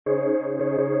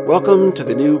Welcome to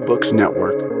the New Books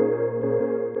Network.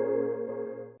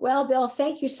 Well, Bill,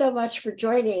 thank you so much for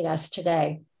joining us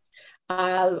today.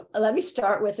 Let me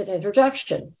start with an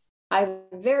introduction. I'm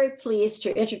very pleased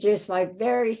to introduce my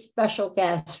very special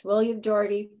guest, William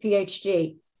Doherty,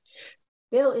 PhD.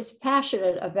 Bill is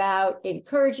passionate about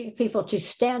encouraging people to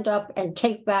stand up and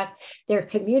take back their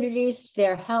communities,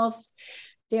 their health,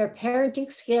 their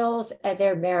parenting skills, and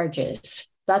their marriages.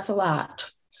 That's a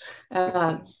lot.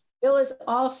 Bill is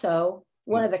also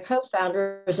one of the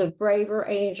co-founders of Braver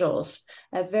Angels,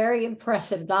 a very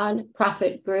impressive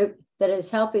nonprofit group that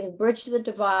is helping bridge the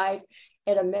divide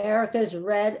in America's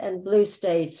red and blue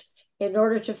states in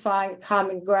order to find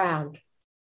common ground.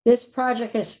 This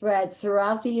project has spread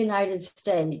throughout the United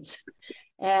States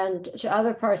and to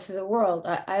other parts of the world.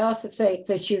 I also think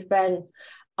that you've been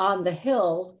on the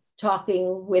Hill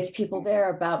talking with people there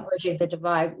about bridging the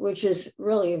divide, which is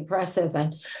really impressive.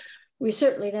 And we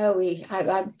certainly know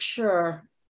I'm sure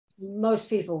most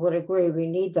people would agree we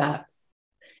need that.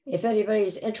 If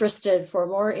anybody's interested for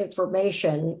more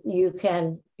information, you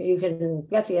can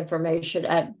get the information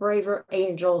at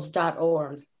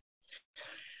braverangels.org.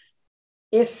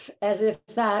 As if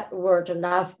that weren't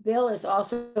enough, Bill is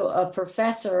also a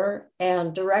professor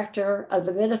and director of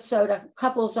the Minnesota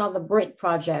Couples on the Brink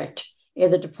Project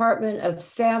in the Department of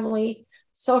Family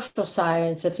Social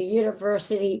Science at the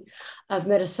University of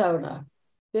Minnesota.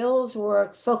 Bill's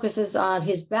work focuses on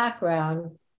his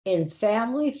background in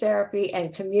family therapy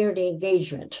and community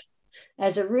engagement.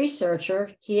 As a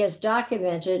researcher, he has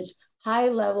documented high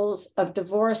levels of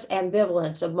divorce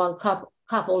ambivalence among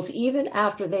couples even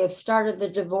after they have started the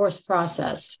divorce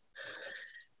process.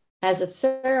 As a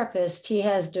therapist, he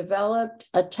has developed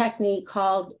a technique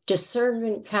called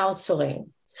discernment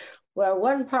counseling, where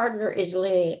one partner is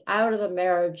leaning out of the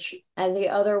marriage and the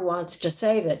other wants to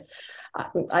save it.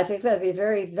 I think that'd be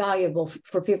very valuable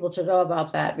for people to know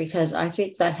about that, because I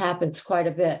think that happens quite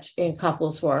a bit in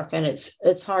couples work, and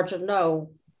it's hard to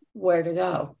know where to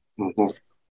go. Mm-hmm.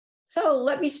 So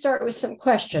let me start with some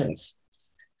questions.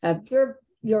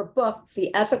 Your book,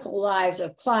 The Ethical Lives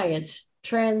of Clients,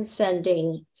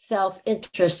 Transcending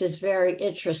Self-Interest, is very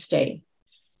interesting.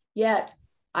 Yet,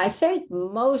 I think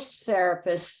most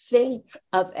therapists think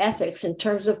of ethics in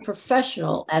terms of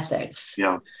professional ethics.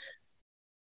 Yeah.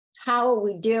 How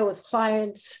we deal with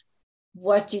clients.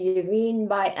 What do you mean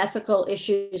by ethical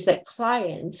issues that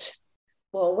clients?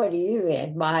 Well, what do you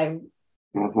mean by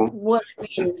what it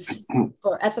means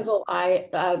for ethical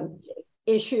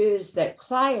issues that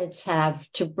clients have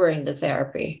to bring to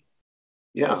therapy?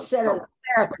 Yeah. Instead of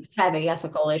therapist having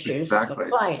ethical issues, exactly.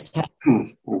 The client has.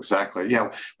 Exactly.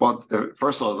 Yeah. Well,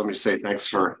 first of all, let me say thanks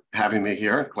for having me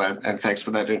here. Glad, and thanks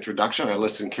for that introduction. I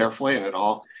listened carefully, and it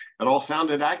all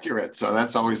sounded accurate. So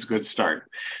that's always a good start.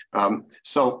 When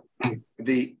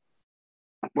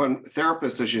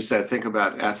therapists, as you said, think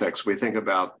about ethics, we think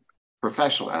about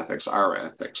professional ethics, our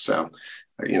ethics.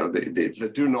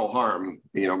 The do no harm,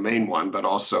 main one, but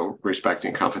also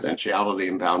respecting confidentiality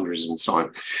and boundaries and so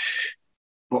on.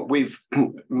 But we've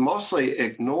mostly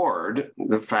ignored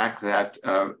the fact that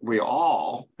we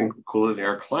all, including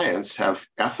our clients, have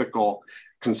ethical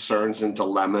concerns and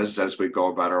dilemmas as we go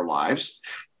about our lives.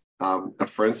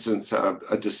 For instance,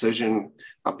 a decision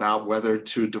about whether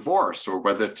to divorce or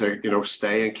whether to,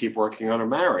 stay and keep working on a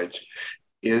marriage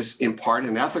is in part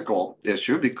an ethical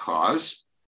issue because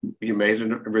you made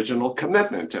an original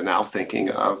commitment and now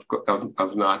thinking of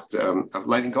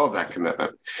letting go of that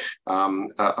commitment.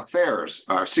 Affairs,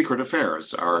 our secret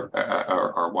affairs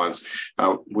are ones.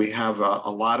 We have a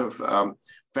lot of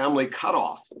family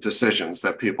cutoff decisions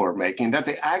that people are making that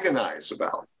they agonize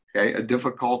about. Okay, a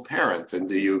difficult parent, and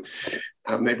do you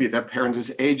maybe that parent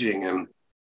is aging, and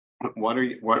what are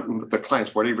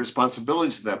your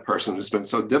responsibilities to that person who's been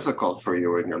so difficult for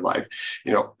you in your life?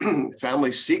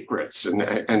 Family secrets,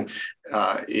 and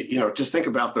just think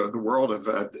about the world of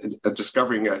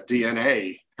discovering a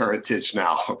DNA heritage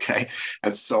now. Okay,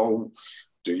 and so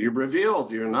do you reveal?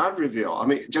 Do you not reveal? I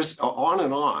mean, just on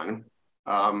and on.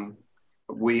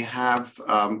 We have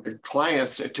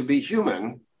clients. To be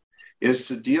human is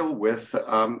to deal with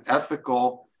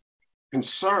ethical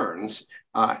concerns,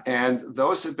 and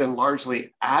those have been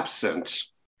largely absent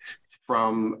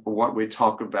from what we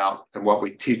talk about and what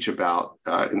we teach about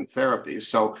in therapy.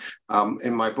 So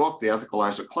in my book, The Ethical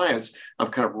Lives of Clients, I'm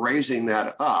kind of raising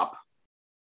that up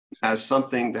as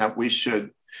something that we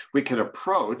can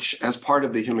approach as part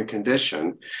of the human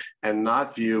condition and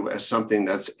not view as something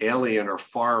that's alien or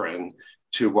foreign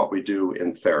to what we do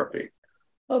in therapy.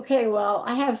 Okay, well,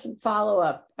 I have some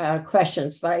follow-up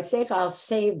questions, but I think I'll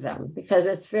save them because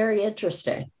it's very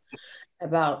interesting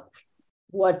about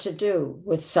what to do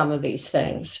with some of these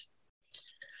things.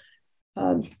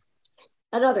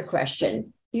 Another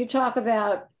question. You talk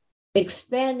about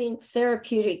expanding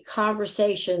therapeutic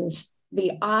conversations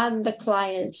beyond the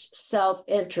client's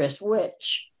self-interest,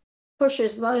 which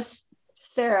pushes most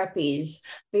therapies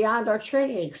beyond our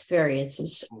training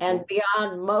experiences and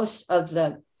beyond most of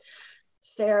the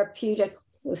therapeutic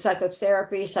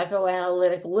psychotherapy,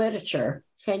 psychoanalytic literature.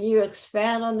 Can you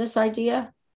expand on this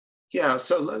idea? Yeah,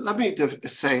 so let me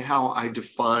say how I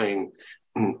define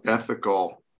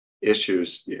ethical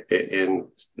issues in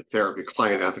therapy,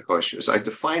 client ethical issues. I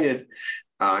define it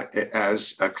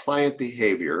as a client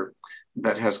behavior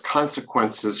that has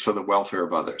consequences for the welfare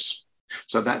of others.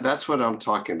 So that's what I'm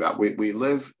talking about. We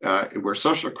live, we're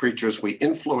social creatures. We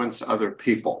influence other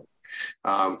people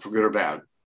for good or bad.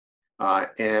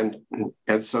 And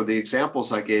so the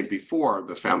examples I gave before,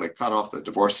 the family cutoff, the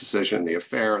divorce decision, the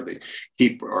affair, the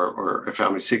keep or a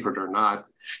family secret or not,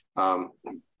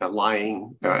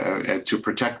 lying to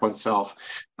protect oneself,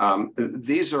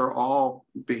 these are all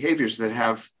behaviors that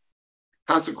have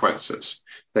consequences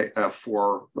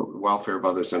for the welfare of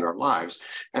others in our lives.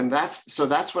 And that's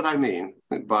what I mean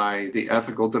by the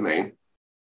ethical domain.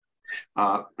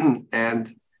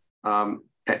 And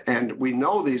we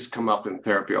know these come up in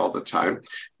therapy all the time.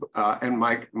 And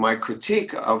my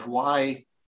critique of my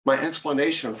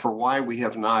explanation for why we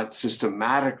have not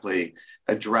systematically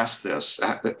addressed this,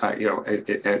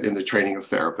 in the training of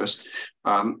therapists,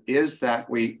 is that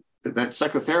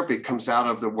psychotherapy comes out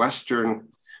of the Western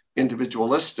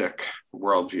individualistic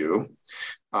worldview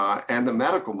and the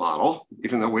medical model,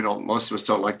 even though most of us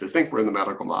don't like to think we're in the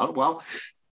medical model. Well,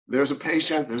 there's a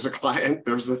patient, there's a client,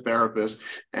 there's a therapist.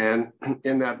 And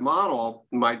in that model,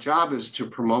 my job is to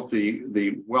promote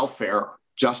the welfare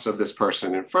just of this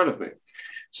person in front of me.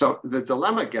 So the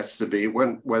dilemma gets to be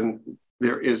when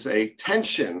there is a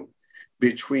tension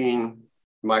between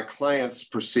my client's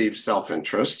perceived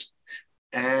self-interest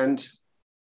and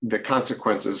the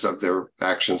consequences of their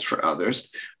actions for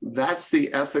others. That's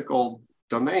the ethical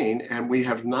domain. And we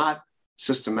have not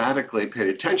systematically paid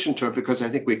attention to it because I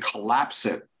think we collapse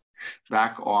it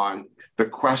back on the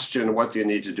question, what do you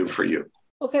need to do for you?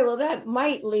 Okay, well, that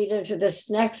might lead into this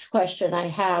next question I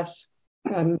have,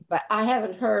 but I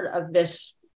haven't heard of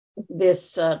this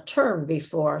term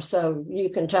before, so you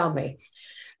can tell me.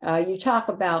 You talk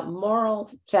about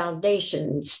moral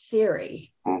foundations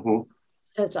theory. Mm-hmm.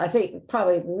 Since I think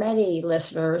probably many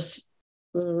listeners,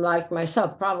 like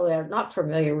myself, probably are not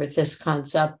familiar with this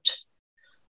concept,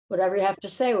 whatever you have to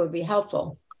say would be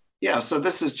helpful. Yeah, so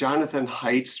this is Jonathan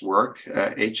Haidt's work,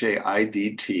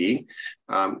 Haidt.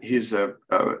 He's a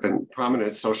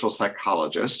prominent social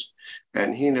psychologist,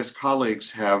 and he and his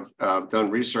colleagues have done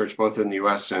research both in the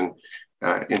US and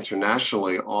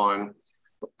internationally on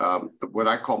what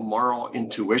I call moral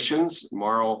intuitions,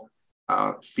 moral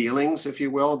feelings, if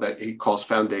you will, that he calls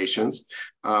foundations,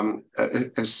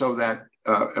 so that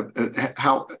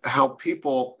how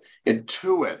people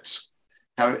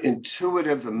have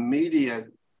intuitive, immediate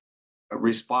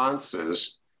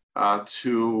responses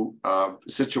to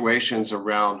situations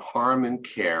around harm and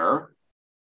care,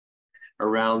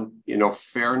 around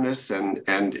fairness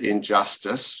and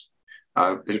injustice,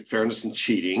 fairness and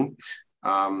cheating.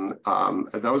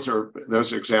 Those are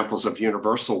examples of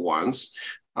universal ones.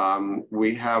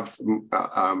 We have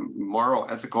moral,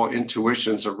 ethical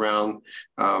intuitions around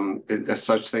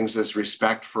such things as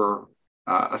respect for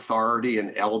authority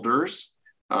and elders.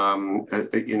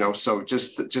 So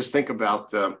just think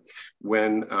about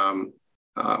when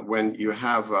you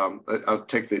have, I'll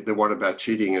take the one about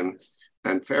cheating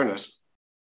and fairness.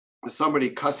 Somebody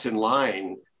cuts in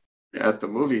line at the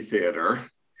movie theater,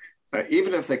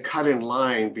 even if they cut in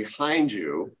line behind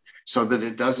you so that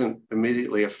it doesn't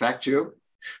immediately affect you,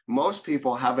 most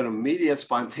people have an immediate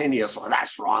spontaneous, well,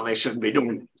 that's wrong, they shouldn't be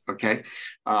doing it. Okay.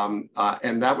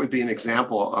 And that would be an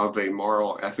example of a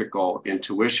moral, ethical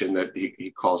intuition that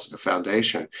he calls a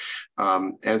foundation.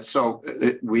 And so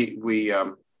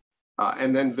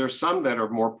and then there's some that are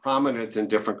more prominent in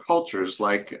different cultures,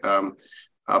 like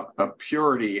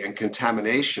purity and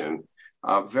contamination,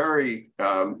 very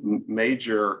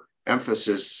major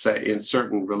emphasis, say, in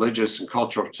certain religious and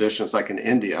cultural traditions, like in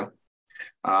India.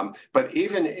 But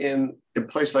even in a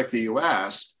place like the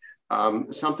US,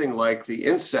 something like the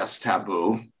incest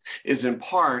taboo is in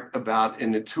part about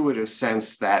an intuitive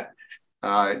sense that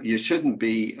you shouldn't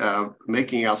be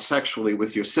making out sexually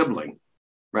with your sibling,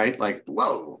 right? Like,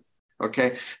 whoa,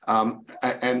 okay.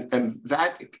 And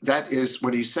that is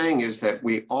what he's saying, is that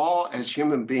we all, as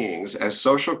human beings, as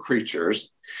social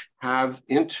creatures, have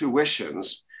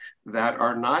intuitions that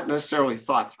are not necessarily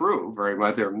thought through very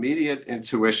much. They're immediate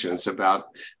intuitions about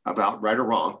right or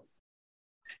wrong.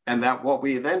 And that what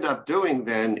we end up doing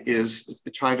then is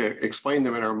try to explain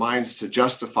them in our minds to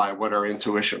justify what our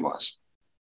intuition was.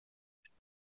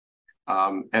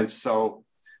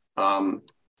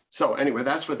 So anyway,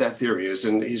 that's what that theory is.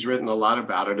 And he's written a lot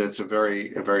about it. It's a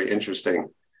very interesting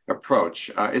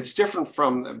approach. It's different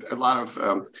from a lot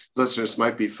of listeners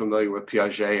might be familiar with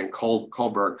Piaget and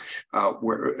Kohlberg,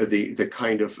 where the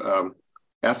kind of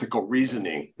ethical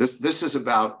reasoning. This is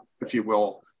about, if you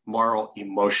will, moral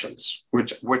emotions,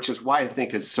 which is why I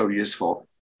think it's so useful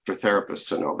for therapists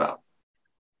to know about.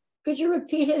 Could you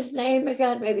repeat his name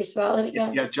again? Maybe spell it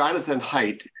again? Yeah, Jonathan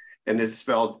Haidt, and it's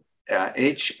spelled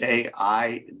Haidt. Haid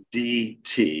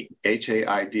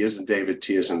as in David,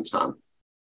 T as in Tom.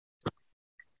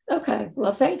 Okay,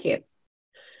 well, thank you.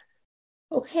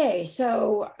 Okay,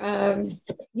 so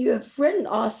you have written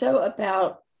also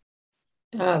about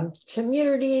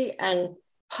community and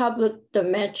public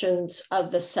dimensions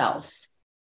of the self.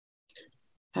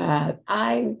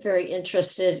 I'm very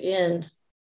interested in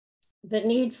the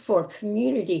need for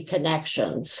community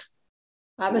connections.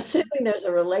 I'm assuming there's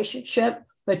a relationship,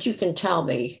 but you can tell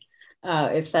me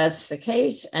if that's the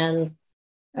case and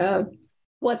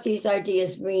what these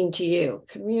ideas mean to you,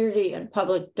 community and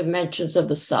public dimensions of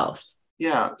the self.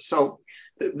 Yeah, so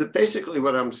basically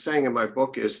what I'm saying in my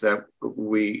book is that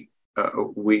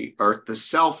the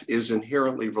self is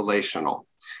inherently relational.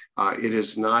 It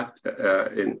is not.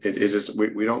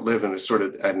 We don't live in a sort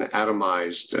of an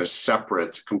atomized,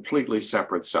 separate, completely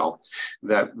separate self.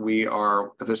 That we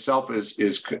are. The self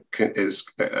is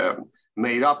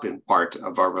made up in part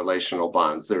of our relational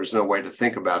bonds. There's no way to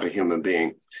think about a human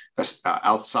being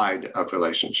outside of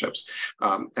relationships,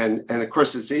 and of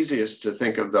course it's easiest to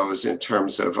think of those in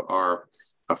terms of our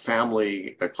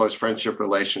family, close friendship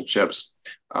relationships.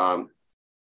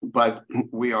 But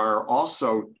we are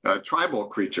also tribal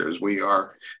creatures. We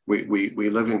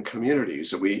live in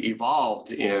communities. We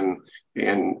evolved in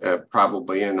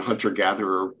probably in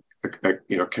hunter-gatherer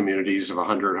communities of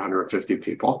 100, 150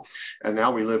 people, and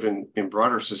now we live in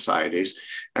broader societies.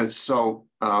 And so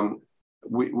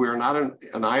we're not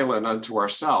an island unto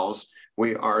ourselves.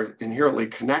 We are inherently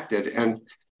connected,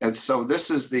 and so this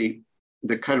is the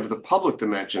kind of the public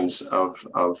dimensions of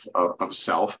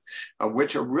self,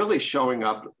 which are really showing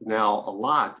up now a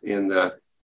lot in the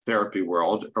therapy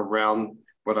world around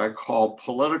what I call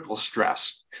political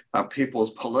stress, people's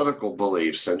political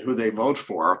beliefs and who they vote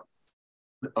for,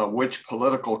 which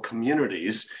political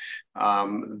communities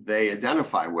they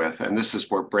identify with. And this is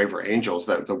where Braver Angels,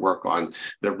 that the work on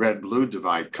the red-blue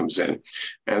divide comes in.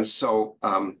 And so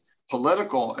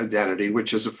political identity,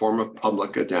 which is a form of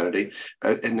public identity,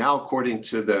 and now according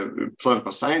to the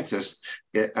political scientists,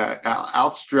 it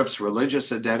outstrips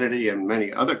religious identity and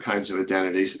many other kinds of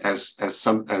identities as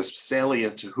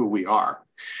salient to who we are.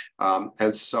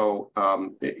 And so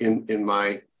in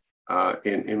my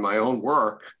own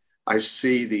work, I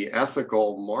see the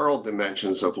ethical, moral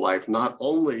dimensions of life not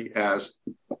only as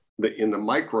in the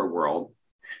micro world,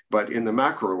 but in the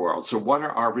macro world. So what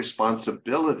are our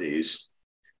responsibilities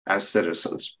as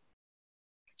citizens?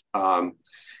 Not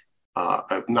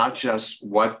just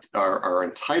what are our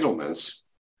entitlements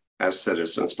as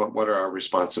citizens, but what are our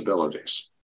responsibilities?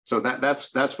 So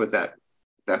that's what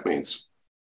that means.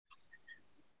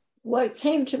 What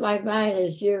came to my mind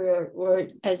as you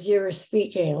were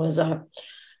speaking was of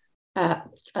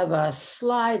a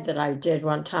slide that I did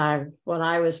one time when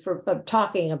I was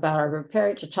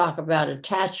preparing to talk about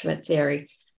attachment theory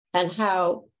and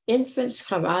how infants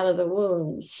come out of the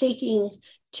womb seeking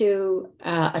to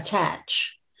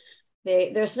attach.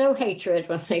 There's no hatred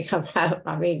when they come out.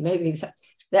 I mean, maybe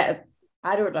that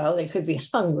I don't know, they could be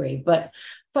hungry, but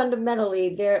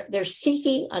fundamentally they're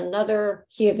seeking another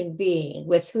human being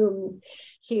with whom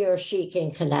he or she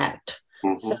can connect.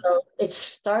 Mm-hmm. So it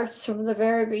starts from the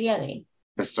very beginning.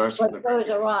 What goes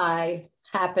awry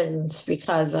happens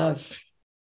because of,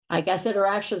 I guess,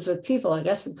 interactions with people. I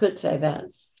guess we could say that.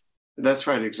 That's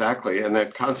right, exactly. And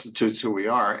that constitutes who we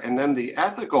are. And then the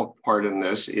ethical part in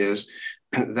this is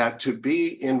that to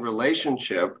be in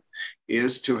relationship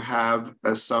is to have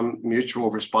some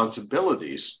mutual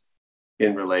responsibilities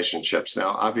in relationships. Now,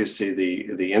 obviously,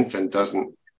 the infant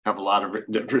doesn't have a lot of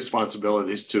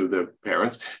responsibilities to the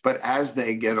parents, but as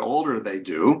they get older, they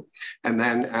do. And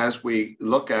then as we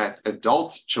look at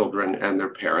adult children and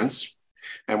their parents,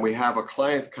 And we have a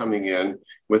client coming in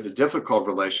with a difficult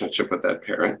relationship with that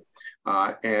parent,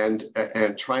 and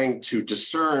trying to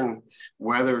discern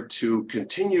whether to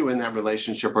continue in that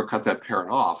relationship or cut that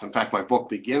parent off. In fact, my book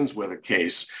begins with a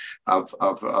case of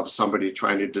somebody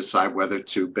trying to decide whether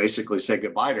to basically say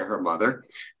goodbye to her mother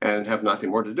and have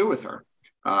nothing more to do with her.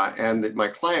 And my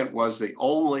client was the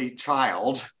only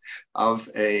child of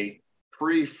a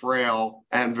pre-frail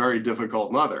and very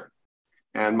difficult mother.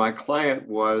 And my client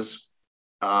was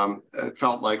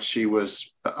felt like she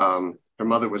was, her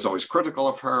mother was always critical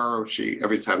of her.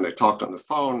 Every time they talked on the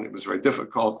phone, it was very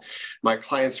difficult. My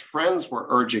client's friends were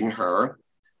urging her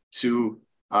to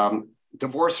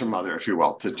divorce her mother, if you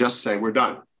will, to just say, we're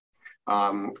done.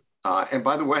 And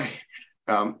by the way,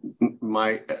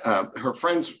 her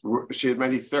friends, she had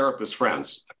many therapist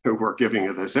friends who were giving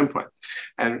her this input.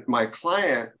 And my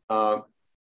client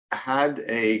had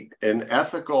an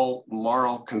ethical,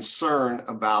 moral concern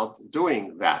about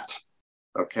doing that,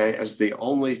 okay, as the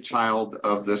only child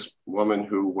of this woman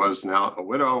who was now a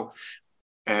widow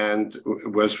and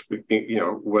was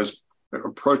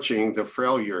approaching the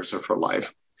frail years of her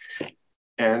life.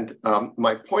 And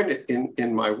my point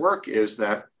in my work is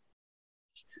that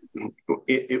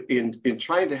in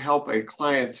trying to help a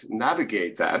client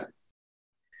navigate that,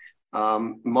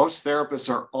 most therapists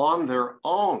are on their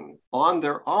own.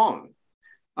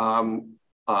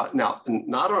 Now,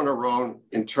 not on her own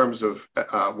in terms of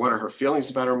what are her feelings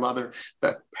about her mother,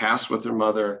 that past with her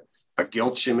mother, a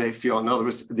guilt she may feel. In other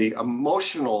words, the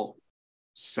emotional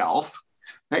self.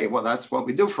 Hey, well, that's what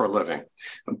we do for a living.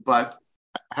 But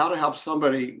how to help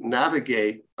somebody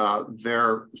navigate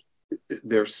their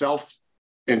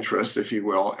self-interest, if you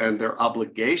will, and their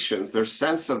obligations, their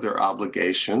sense of their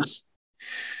obligations.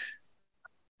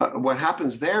 What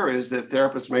happens there is that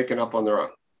therapists make it up on their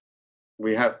own.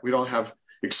 We don't have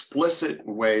explicit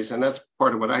ways, and that's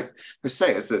part of what I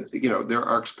say is that there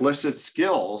are explicit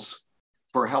skills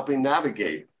for helping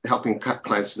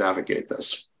clients navigate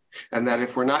this, and that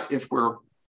if we're not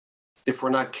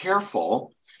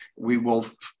careful, we will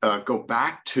go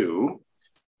back to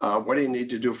what do you need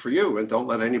to do for you, and don't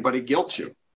let anybody guilt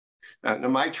you. Now,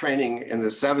 my training in the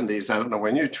 70s, I don't know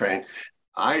when you trained,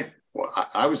 I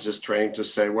was just trained to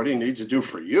say, what do you need to do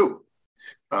for you?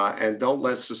 And don't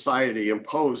let society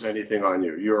impose anything on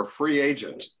you. You're a free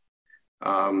agent.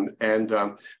 I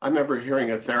remember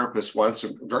hearing a therapist once,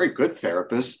 a very good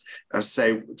therapist,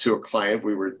 say to a client,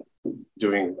 we were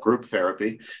doing group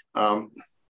therapy.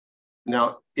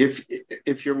 Now,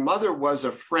 if your mother was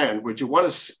a friend, would you want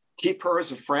to keep her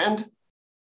as a friend?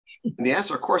 And the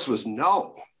answer, of course, was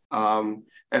no.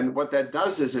 And what that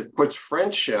does is it puts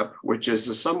friendship, which is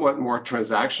a somewhat more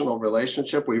transactional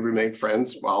relationship. We remain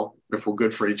friends, well, if we're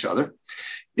good for each other.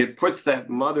 It puts that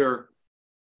mother,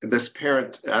 this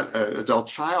parent,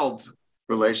 adult-child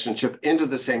relationship into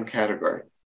the same category.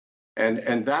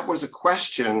 And that was a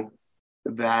question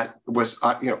that was,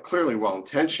 clearly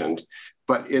well-intentioned,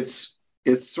 but it's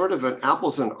sort of an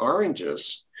apples and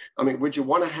oranges. I mean, would you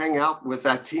want to hang out with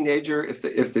that teenager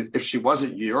if she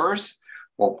wasn't yours?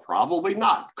 Well, probably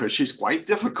not, because she's quite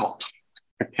difficult.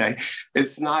 Okay,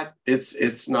 it's not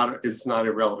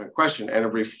a relevant question, and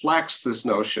it reflects this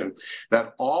notion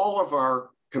that all of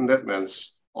our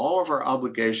commitments, all of our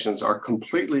obligations are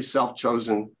completely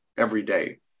self-chosen every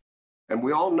day. And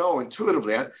we all know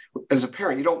intuitively, as a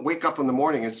parent, you don't wake up in the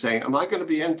morning and say, am I going to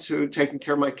be into taking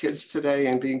care of my kids today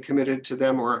and being committed to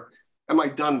them, or am I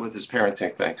done with this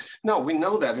parenting thing? No, we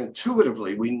know that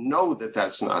intuitively. We know that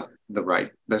that's not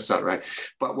right.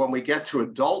 But when we get to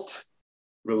adult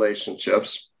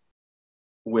relationships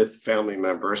with family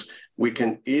members, we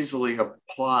can easily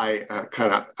apply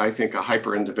I think, a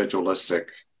hyper-individualistic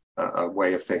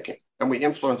way of thinking. And we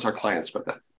influence our clients with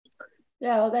that.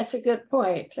 No, that's a good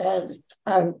point. And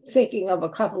I'm thinking of a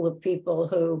couple of people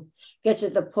who get to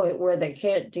the point where they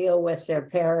can't deal with their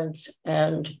parents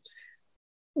and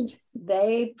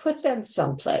they put them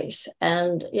someplace,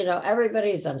 and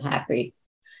everybody's unhappy,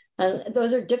 and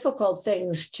those are difficult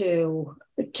things to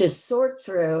sort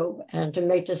through and to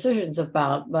make decisions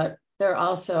about, but they're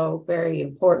also very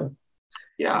important.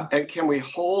 Yeah, and can we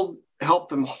help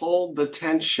them hold the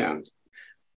tension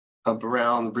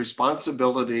around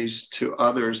responsibilities to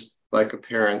others, like a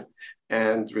parent,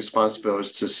 and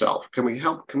responsibilities to self? Can we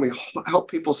help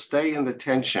people stay in the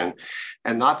tension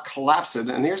and not collapse it?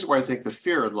 And here's where I think the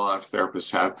fear a lot of therapists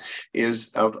have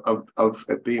is of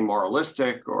being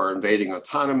moralistic or invading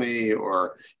autonomy,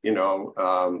 or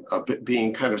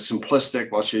being kind of simplistic.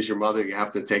 Well, she's your mother, you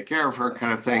have to take care of her,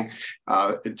 kind of thing.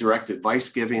 Direct advice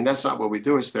giving. That's not what we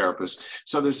do as therapists.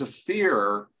 So there's a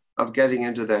fear of getting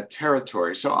into that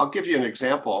territory. So I'll give you an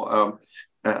example.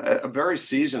 A very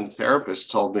seasoned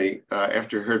therapist told me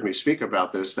after he heard me speak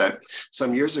about this that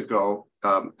some years ago,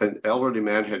 an elderly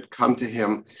man had come to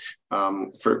him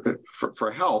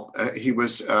for help. He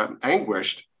was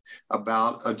anguished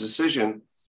about a decision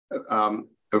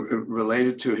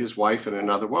related to his wife and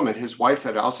another woman. His wife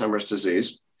had Alzheimer's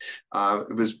disease.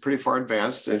 It was pretty far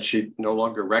advanced, and she no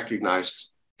longer recognized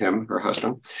him, her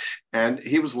husband. And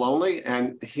he was lonely,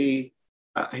 and he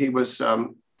was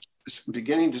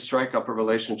beginning to strike up a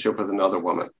relationship with another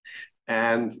woman.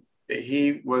 And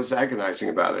he was agonizing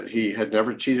about it. He had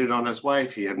never cheated on his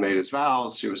wife. He had made his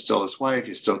vows. She was still his wife.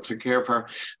 He still took care of her,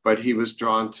 but he was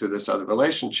drawn to this other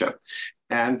relationship.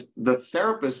 And the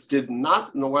therapist did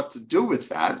not know what to do with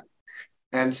that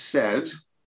and said,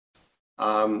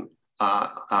 you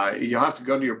have to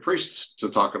go to your priest to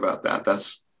talk about that.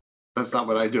 That's not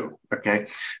what I do, okay?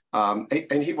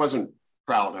 And he wasn't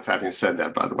proud of having said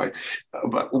that, by the way.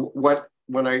 But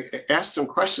when I asked him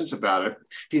questions about it,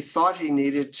 he thought he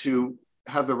needed to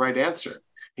have the right answer.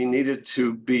 He needed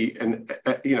to be an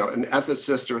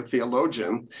ethicist or a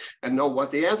theologian and know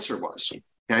what the answer was.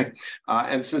 Okay,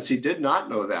 and since he did not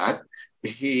know that,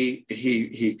 he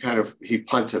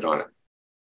punted on it.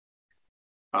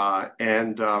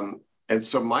 And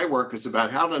so my work is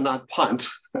about how to not punt,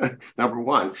 number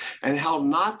one, and how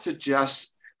not to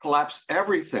just collapse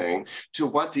everything to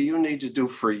what do you need to do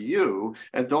for you,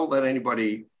 and don't let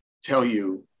anybody tell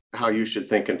you how you should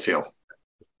think and feel.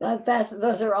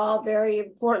 Those are all very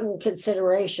important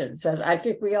considerations. And I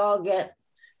think we all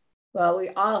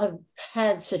have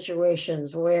had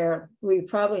situations where we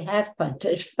probably have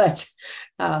punted, but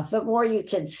the more you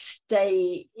can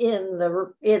stay in the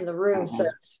room, so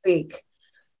to speak,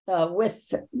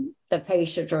 with the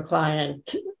patient or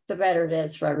client, the better it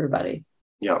is for everybody.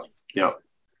 Yep.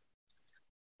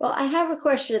 Well, I have a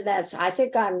question I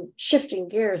think I'm shifting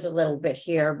gears a little bit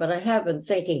here, but I have been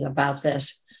thinking about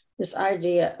this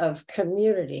idea of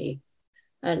community.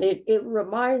 And it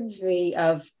reminds me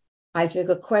of, I think,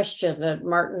 a question that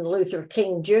Martin Luther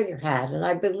King Jr. had, and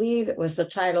I believe it was the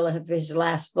title of his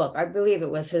last book. I believe it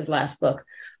was his last book.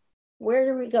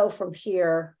 Where do we go from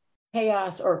here,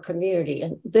 chaos or community?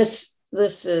 And this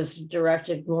is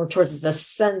directed more towards the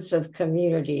sense of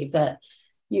community that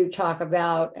you talk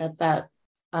about and that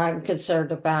I'm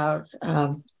concerned about.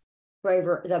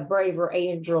 The Braver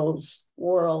Angels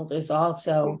world is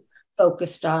also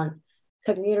focused on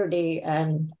community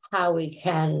and how we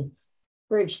can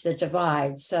bridge the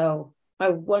divide. So I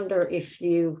wonder if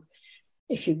you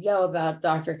know about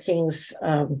Dr. King's,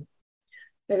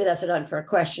 maybe that's an unfair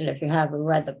question if you haven't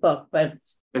read the book, but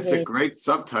it's a great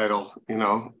subtitle,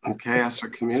 chaos or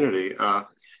community.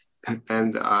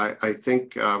 And I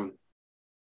think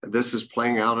this is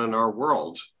playing out in our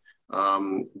world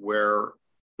where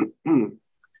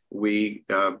we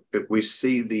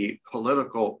see the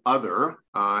political other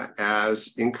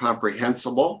as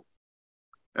incomprehensible,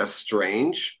 as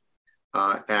strange,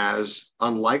 as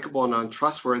unlikable and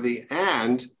untrustworthy,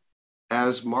 and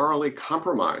as morally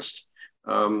compromised.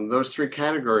 Those three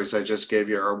categories I just gave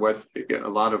you are what a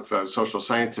lot of social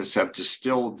scientists have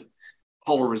distilled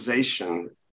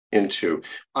polarization into.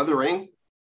 Othering,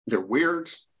 they're weird,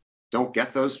 don't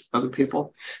get those other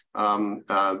people.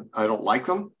 I don't like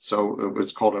them, so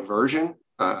it's called aversion.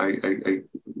 I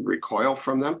recoil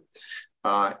from them.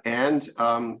 And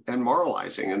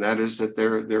moralizing, and that is that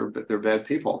they're bad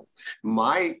people.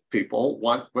 My people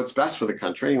want what's best for the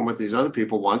country, and what these other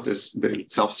people want is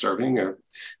self-serving.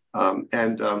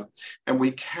 And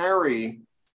we carry,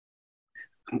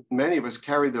 many of us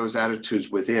carry those attitudes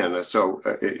within. So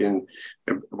in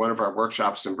one of our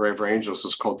workshops in Braver Angels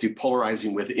is called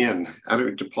Depolarizing Within, how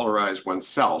to depolarize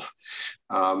oneself,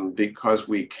 because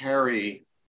we carry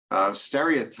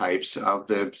stereotypes of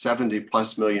the 70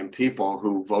 plus million people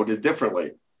who voted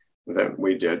differently than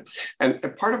we did. And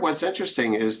part of what's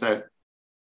interesting is that,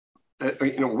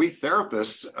 we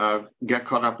therapists get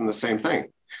caught up in the same thing.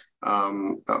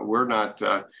 We're not,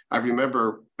 I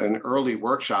remember an early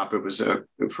workshop, it was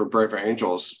for Braver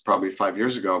Angels probably 5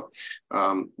 years ago,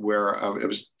 where it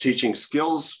was teaching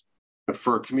skills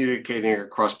for communicating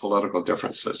across political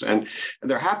differences. And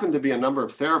there happened to be a number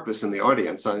of therapists in the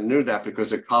audience. I knew that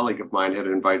because a colleague of mine had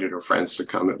invited her friends to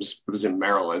come. It was in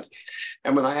Maryland.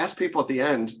 And when I asked people at the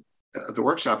end of the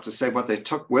workshop to say what they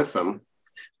took with them,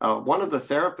 one of the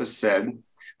therapists said,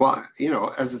 well,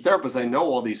 as a therapist, I know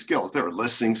all these skills. There are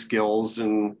listening skills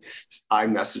and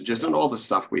iMessages and all the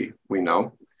stuff we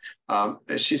know.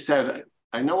 She said,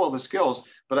 I know all the skills,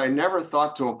 but I never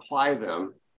thought to apply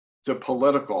them to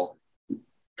political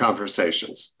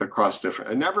conversations across different.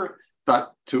 I never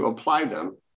thought to apply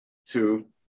them to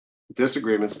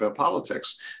disagreements about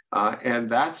politics. And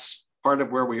that's part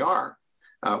of where we are.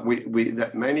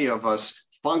 That many of us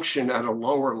function at a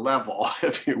lower level,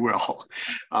 if you will,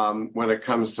 when it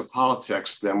comes to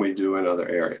politics than we do in other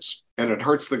areas. And it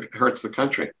hurts the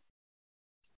country.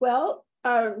 Well,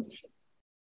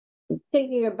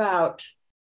 thinking about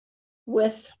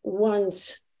with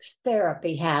one's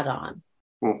therapy hat on,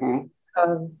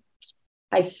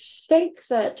 I think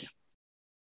that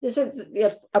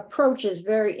the approach is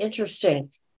very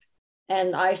interesting.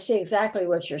 And I see exactly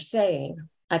what you're saying.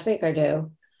 I think I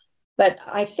do. But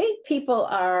I think people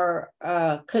are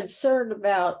concerned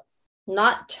about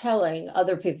not telling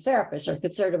other people, therapists are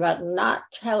concerned about not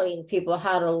telling people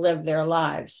how to live their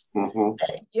lives.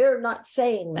 You're not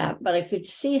saying that, but I could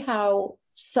see how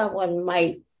someone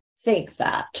might think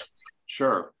that.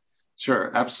 Sure,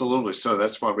 absolutely. So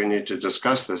that's why we need to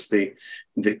discuss this. The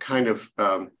kind of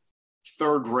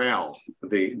third rail,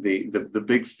 the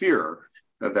big fear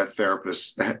that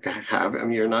therapists have. I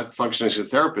mean, you're not functioning as a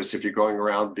therapist if you're going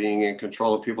around being in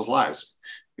control of people's lives,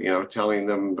 telling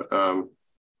them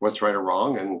what's right or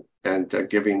wrong and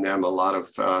giving them a lot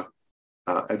of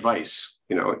advice,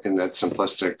 in that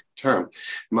simplistic term.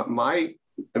 My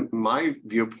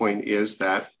viewpoint is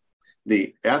that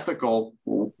the ethical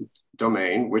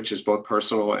domain, which is both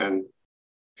personal and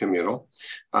communal,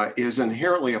 is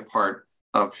inherently a part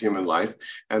of human life,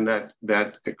 and that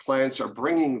clients are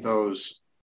bringing those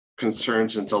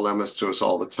concerns and dilemmas to us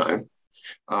all the time,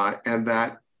 and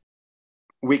that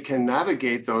we can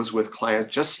navigate those with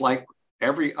clients just like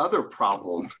every other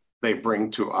problem they bring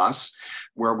to us,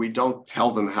 where we don't tell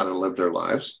them how to live their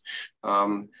lives.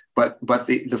 But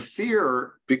the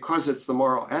fear, because it's the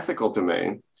moral ethical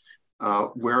domain,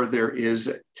 where there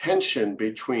is tension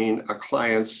between a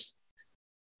client's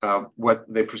what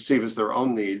they perceive as their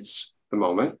own needs at the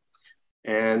moment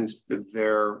and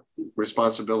their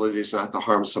responsibility is not to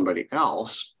harm somebody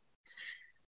else,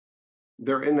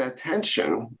 they're in that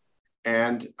tension.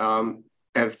 And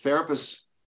therapists,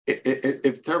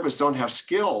 if therapists don't have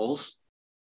skills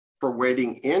for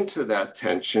wading into that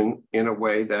tension in a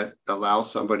way that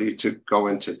allows somebody to go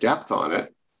into depth on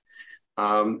it,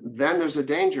 then there's a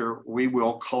danger we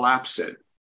will collapse it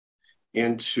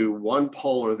into one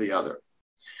pole or the other.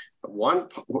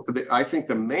 I think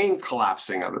the main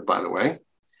collapsing of it, by the way,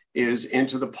 is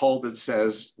into the pole that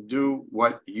says, do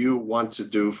what you want to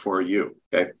do for you.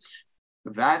 Okay?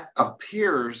 That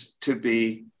appears to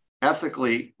be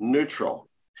ethically neutral.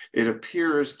 It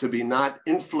appears to be not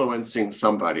influencing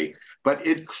somebody, but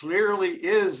it clearly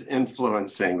is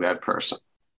influencing that person.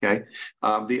 Okay.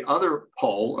 The other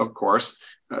pole, of course,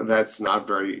 that's not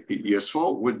very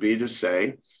useful would be to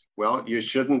say, well, you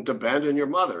shouldn't abandon your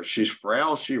mother. She's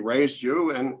frail. She raised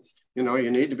you, and you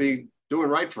need to be doing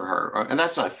right for her. And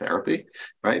that's not therapy,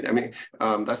 right? I mean,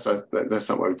 that's not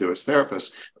what we do as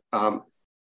therapists.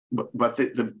 But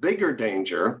the bigger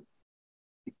danger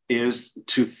is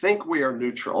to think we are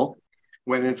neutral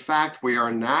when in fact we are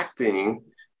enacting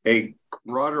a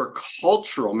broader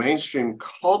cultural, mainstream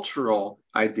cultural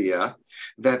idea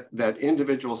that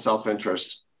individual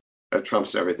self-interest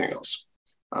trumps everything else.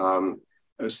 And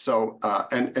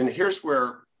here's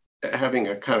where having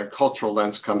a kind of cultural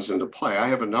lens comes into play. I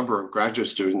have a number of graduate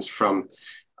students from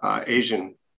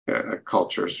Asian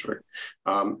cultures,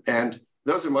 and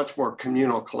those are much more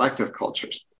communal, collective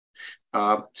cultures.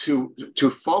 To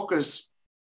focus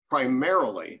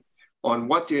primarily on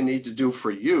what do you need to do for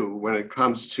you when it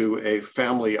comes to a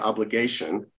family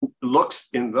obligation looks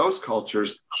in those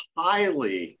cultures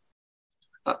highly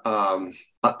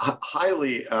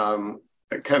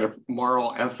kind of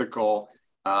moral, ethical,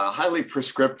 highly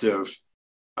prescriptive,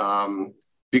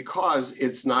 because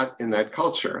it's not in that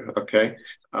culture, okay?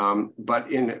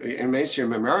 But in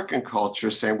mainstream American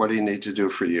culture, saying, what do you need to do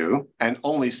for you? And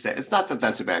only say, it's not that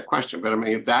that's a bad question, but I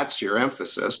mean, if that's your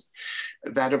emphasis,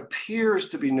 that appears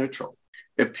to be neutral.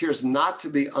 It appears not to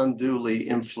be unduly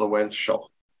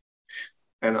influential.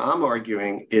 And I'm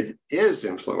arguing it is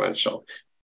influential.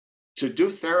 To do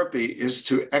therapy is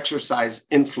to exercise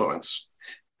influence.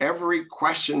 Every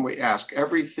question we ask,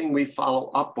 everything we follow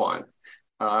up on,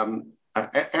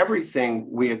 everything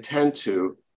we attend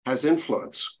to has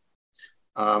influence.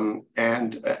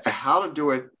 And how to do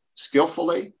it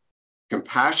skillfully,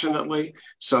 compassionately,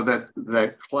 so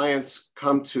that clients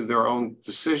come to their own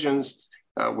decisions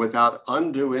without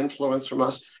undue influence from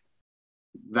us.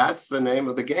 That's the name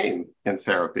of the game in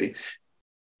therapy.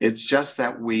 It's just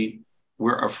that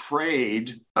we're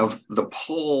afraid of the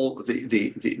pole,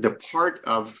 the part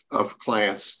of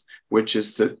clients, which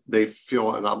is that they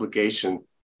feel an obligation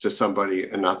to somebody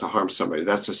and not to harm somebody.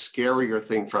 That's a scarier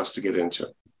thing for us to get into.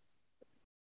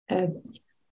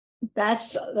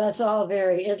 That's all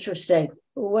very interesting.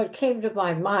 What came to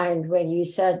my mind when you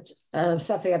said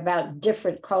something about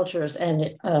different cultures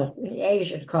and the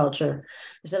Asian culture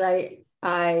is that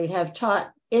I have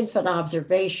taught infant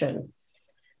observation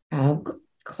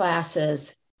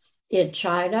classes in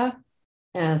China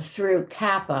through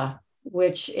Kappa,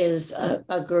 which is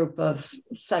a group of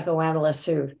psychoanalysts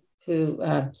who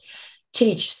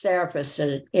teach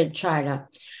therapists in China.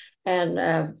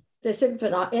 And this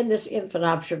infant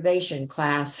observation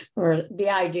class, or the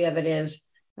idea of it is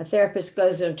a therapist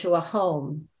goes into a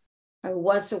home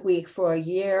once a week for a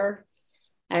year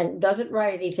and doesn't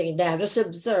write anything down, just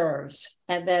observes,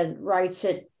 and then writes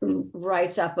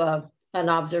up an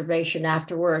observation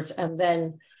afterwards, and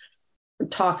then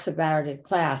talks about it in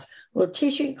class. Well,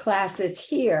 teaching classes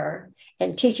here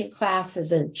and teaching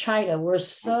classes in China were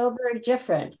so very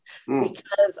different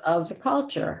because of the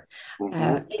culture.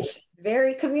 It's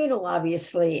very communal,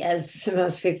 obviously, as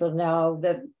most people know.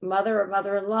 The mother or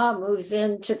mother-in-law moves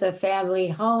into the family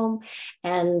home,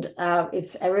 and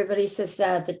it's everybody sits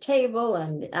down at the table,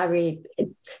 and I mean,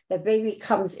 the baby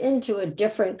comes into a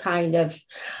different kind of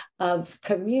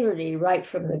community right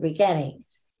from the beginning.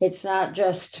 It's not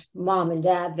just mom and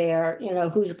dad there,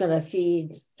 who's going to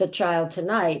feed the child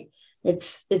tonight.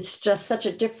 It's just such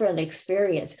a different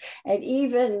experience. And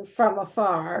even from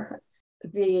afar,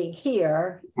 being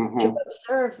here to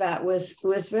observe that was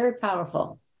very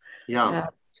powerful. Yeah.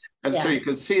 So you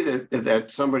could see that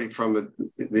somebody from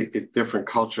the different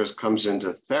cultures comes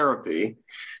into therapy,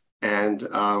 and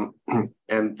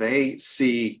they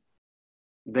see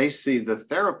the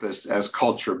therapist as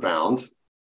culture bound.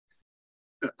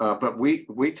 But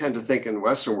we tend to think in the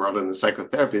Western world in the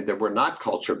psychotherapy that we're not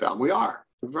culture bound. We are.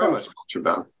 We're very much culture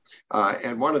bound.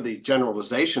 And one of the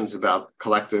generalizations about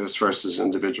collectivist versus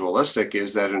individualistic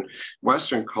is that in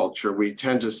Western culture, we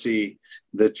tend to see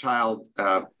the child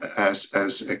as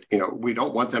we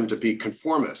don't want them to be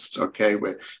conformist. Okay,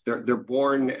 they're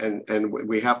born, and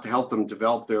we have to help them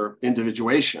develop their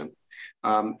individuation.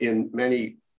 In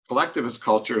many collectivist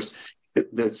cultures,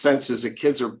 the sense is that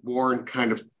kids are born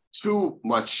kind of too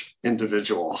much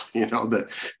individuals, the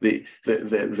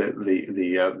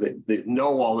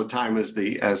know all the time as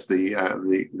the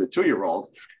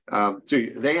 2-year-old.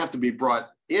 They have to be brought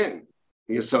in.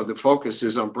 So the focus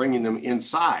is on bringing them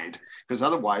inside, because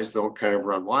otherwise they'll kind of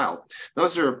run wild.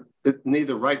 Those are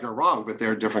neither right nor wrong, but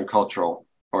they're different cultural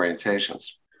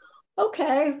orientations.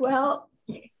 Okay, well,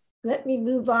 let me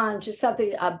move on to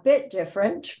something a bit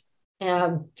different.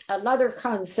 Another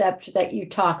concept that you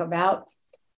talk about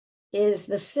is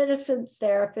the citizen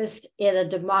therapist in a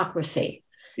democracy.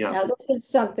 Yeah. Now, this is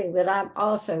something that I'm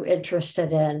also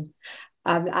interested in.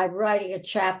 I'm writing a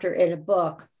chapter in a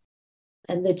book,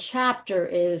 and the chapter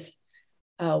is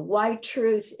why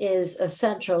truth is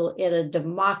essential in a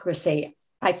democracy.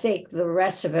 I think the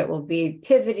rest of it will be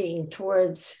pivoting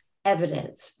towards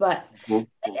evidence, but at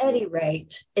any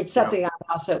rate, it's something I'm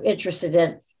also interested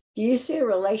in. Do you see a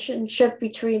relationship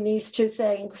between these two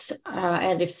things?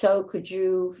 And if so, could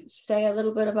you say a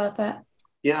little bit about that?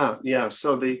 Yeah.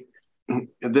 So the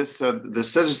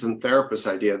citizen therapist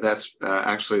idea, that's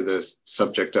actually the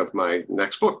subject of my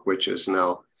next book, which is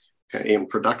now in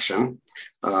production.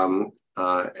 And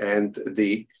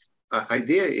the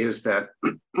idea is that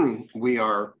we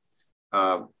are,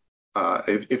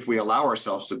 if we allow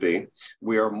ourselves to be,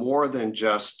 we are more than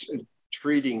just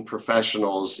treating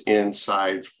professionals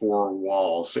inside 4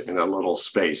 walls in a little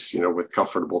space, with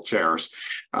comfortable chairs,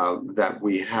 that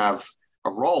we have a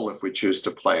role, if we choose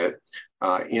to play it,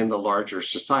 in the larger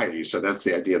society. So that's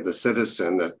the idea of the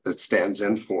citizen that stands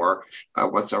in for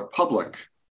what's our public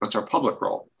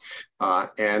role,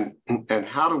 and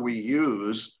how do we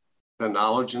use the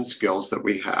knowledge and skills that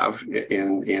we have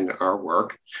in our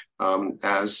work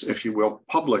as, if you will,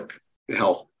 public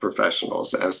health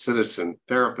professionals, as citizen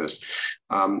therapists,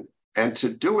 and to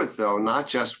do it, though, not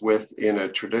just within a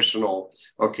traditional,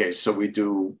 so we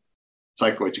do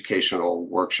psychoeducational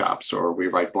workshops or we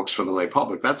write books for the lay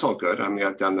public. That's all good. I mean,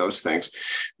 I've done those things.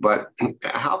 But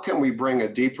how can we bring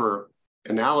a deeper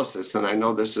analysis? And I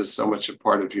know this is so much a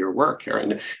part of your work,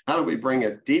 Karen. How do we bring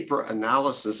a deeper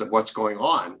analysis of what's going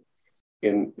on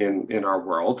in our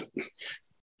world,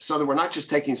 so that we're not just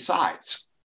taking sides?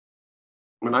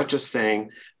 We're not just saying,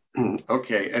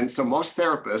 and so most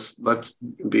therapists, let's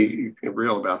be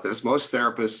real about this, most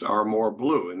therapists are more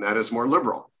blue, and that is more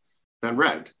liberal than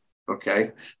red,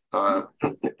 and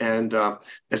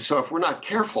so if we're not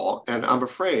careful, and I'm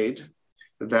afraid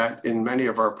that in many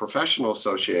of our professional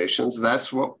associations,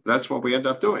 that's what we end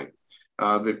up doing.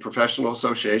 The professional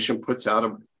association puts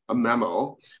out a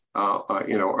memo,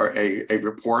 or a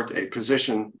report, a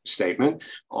position statement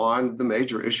on the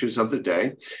major issues of the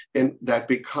day, and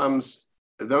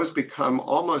those become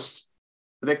almost,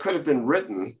 they could have been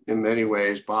written in many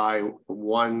ways by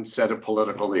one set of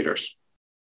political leaders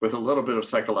with a little bit of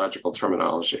psychological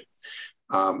terminology.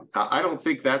 I don't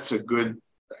think that's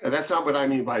that's not what I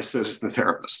mean by citizen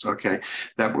therapist, okay?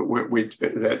 That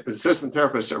that the citizen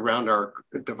therapist around our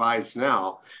divides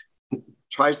now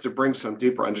tries to bring some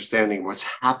deeper understanding of what's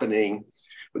happening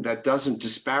that doesn't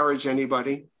disparage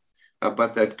anybody,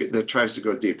 but that tries to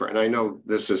go deeper. And I know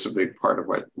this is a big part of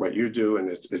what you do, and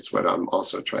it's what I'm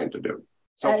also trying to do.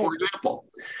 So, for example,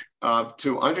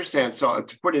 to understand, so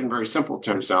to put it in very simple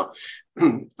terms now,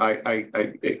 when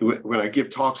I give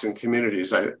talks in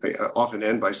communities, I often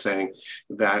end by saying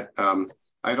that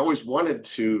I'd always wanted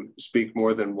to speak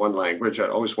more than one language. I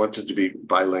always wanted to be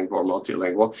bilingual or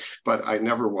multilingual, but I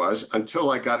never was until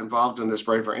I got involved in this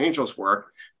Braver Angels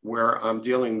work, where I'm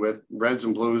dealing with reds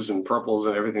and blues and purples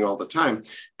and everything all the time.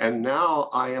 And now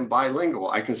I am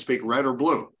bilingual. I can speak red or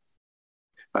blue.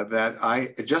 That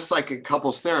I, just like in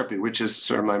couples therapy, which is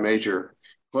sort of my major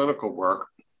clinical work,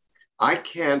 I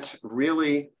can't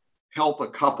really help a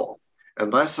couple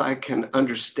unless I can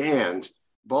understand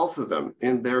both of them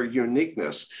in their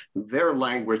uniqueness, their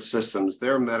language systems,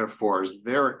 their metaphors,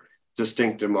 their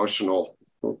distinct emotional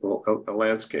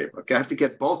landscape. Okay, I have to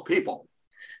get both people.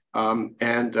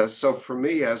 So for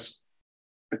me, as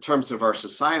in terms of our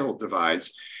societal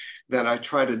divides, then I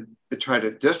try to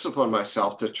discipline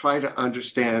myself to try to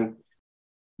understand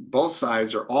both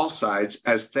sides or all sides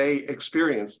as they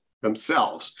experience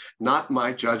themselves, not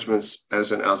my judgments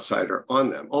as an outsider on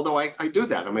them. Although I do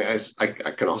that. I mean, I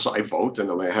can also, I vote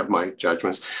and I have my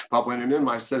judgments. But when I'm in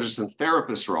my citizen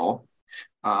therapist role,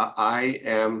 I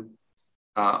am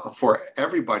for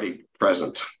everybody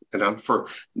present, and I'm for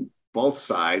both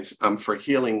sides. I'm for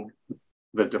healing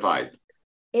the divide.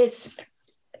 It's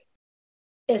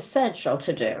essential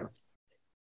to do.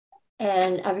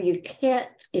 And I mean, you can't,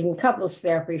 in couples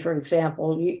therapy, for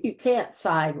example, you can't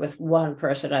side with one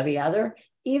person or the other.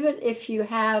 Even if you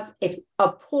have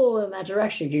a pull in that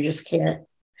direction, you can't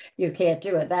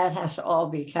do it. That has to all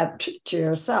be kept to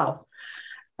yourself.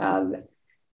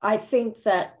 I think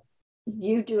that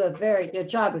you do a very good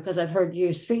job, because I've heard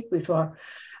you speak before,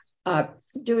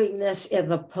 doing this in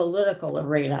the political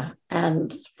arena.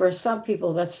 And for some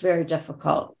people, that's very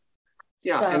difficult.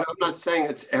 Yeah, so, and I'm not saying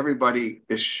it's everybody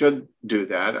should do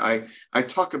that. I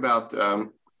talk about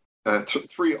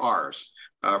 3 R's: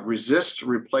 resist,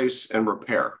 replace, and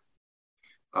repair.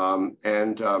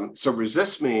 So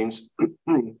resist means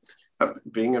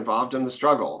being involved in the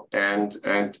struggle and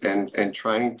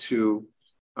trying to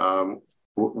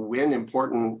win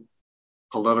important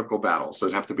political battles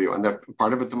that have to be won. That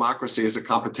part of a democracy is a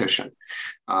competition,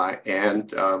 and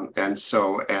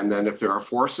then if there are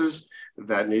forces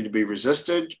that need to be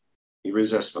resisted, you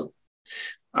resist them.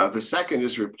 The second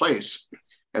is replace,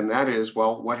 and that is,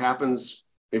 well, what happens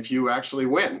if you actually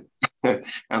win? And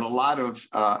a lot of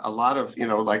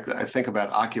like I think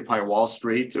about Occupy Wall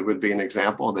Street, it would be an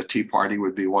example. The Tea Party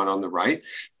would be one on the right.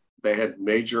 They had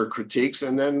major critiques,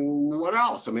 and then what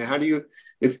else? I mean, how do you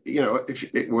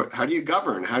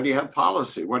govern? How do you have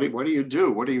policy? What do you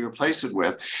do? What do you replace it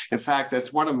with? In fact,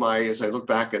 that's one of my, as I look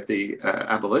back at the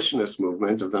abolitionist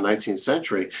movement of the 19th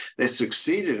century, they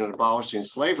succeeded in abolishing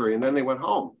slavery, and then they went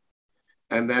home.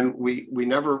 And then we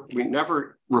never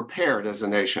repaired as a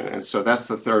nation. And so that's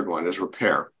the third one, is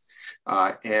repair.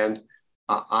 I had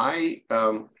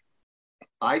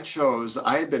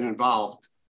been involved,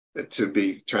 to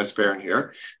be transparent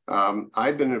here,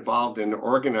 I've been involved in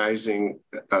organizing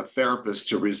therapists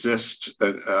to resist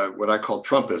what I call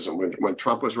Trumpism when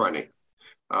Trump was running,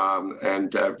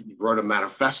 and wrote a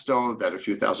manifesto that a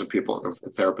few thousand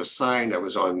therapists signed. I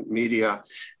was on media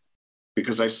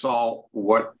because I saw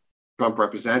what Trump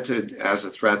represented as a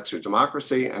threat to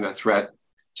democracy and a threat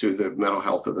to the mental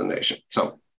health of the nation.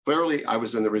 So clearly I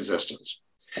was in the resistance.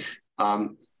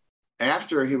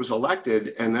 After he was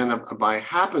elected, and then by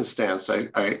happenstance,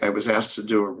 I was asked to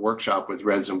do a workshop with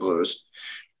Reds and Blues.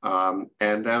 And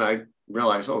then I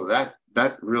realized,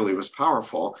 that really was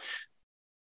powerful.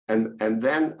 And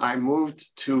then I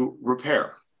moved to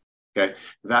repair. Okay,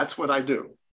 that's what I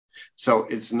do. So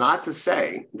it's not to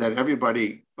say that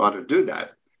everybody ought to do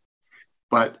that.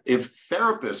 But if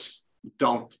therapists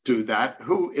don't do that,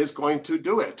 who is going to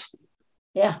do it?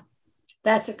 Yeah.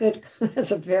 That's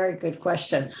a very good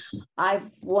question. I've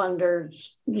wondered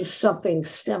something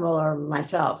similar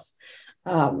myself.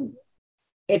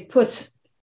 It puts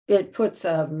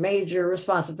a major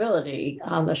responsibility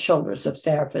on the shoulders of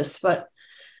therapists, but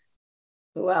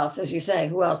who else, as you say,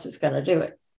 who else is going to do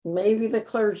it? Maybe the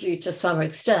clergy to some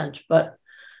extent, but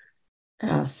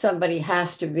somebody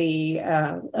has to be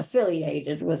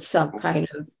affiliated with some kind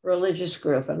of religious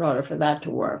group in order for that to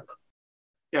work.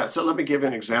 Yeah, so let me give you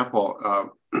an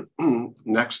example.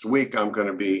 Next week, I'm going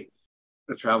to be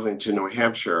traveling to New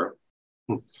Hampshire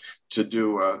to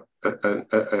do a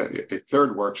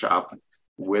third workshop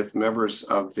with members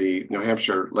of the New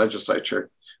Hampshire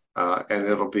legislature, and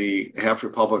it'll be half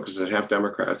Republicans and half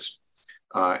Democrats.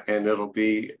 And it'll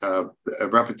be a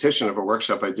repetition of a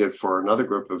workshop I did for another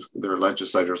group of their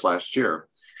legislators last year,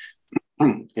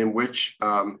 in which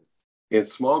in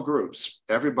small groups,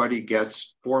 everybody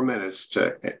gets 4 minutes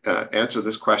to answer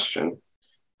this question.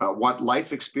 What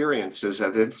life experiences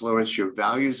have influenced your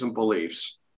values and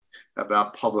beliefs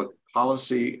about public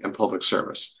policy and public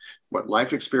service? What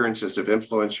life experiences have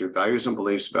influenced your values and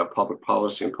beliefs about public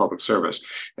policy and public service?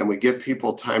 And we give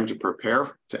people time to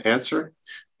prepare to answer.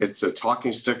 It's a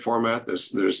talking stick format.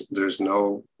 There's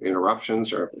no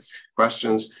interruptions or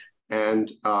questions. And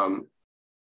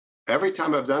every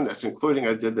time I've done this, including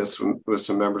I did this with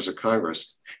some members of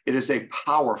Congress, it is a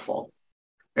powerful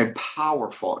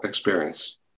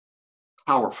experience.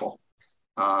 Powerful.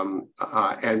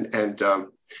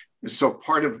 So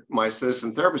part of my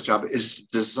citizen therapist job is to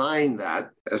design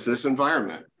that as this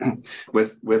environment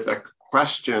with a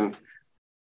question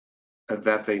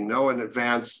that they know in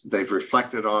advance, they've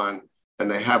reflected on,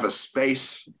 and they have a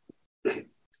space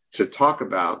to talk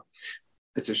about,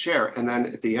 to share. And then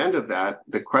at the end of that,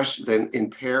 the question then in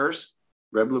pairs,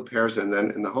 red, blue pairs, and then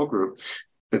in the whole group,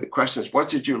 the question is, what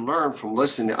did you learn from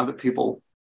listening to other people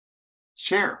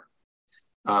share?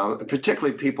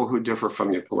 Particularly people who differ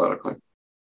from you politically.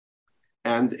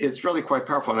 And it's really quite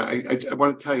powerful. And I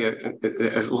want to tell you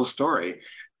a little story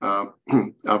of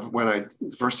when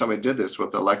the first time I did this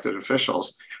with elected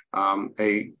officials.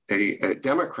 A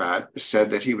Democrat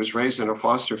said that he was raised in a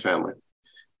foster family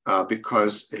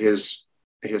because his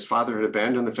father had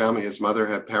abandoned the family. His mother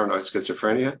had paranoid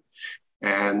schizophrenia.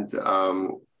 And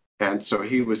so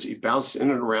he bounced in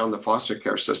and around the foster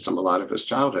care system a lot of his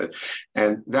childhood.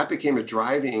 And that became a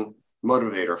driving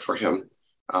motivator for him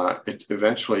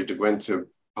eventually to go into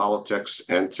politics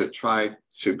and to try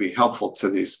to be helpful to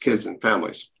these kids and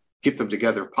families, keep them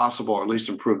together if possible, or at least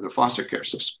improve the foster care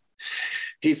system.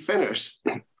 He finished,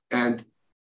 and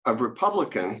a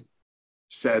Republican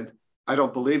said, I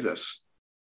don't believe this.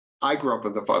 I grew up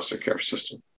with the foster care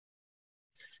system.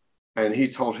 And he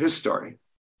told his story.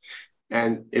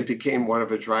 And it became one of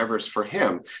the drivers for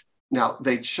him. Now,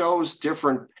 they chose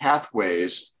different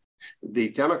pathways. The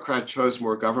Democrat chose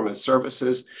more government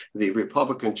services. The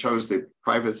Republican chose the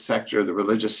private sector, the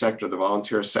religious sector, the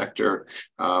volunteer sector.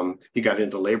 He got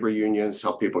into labor unions,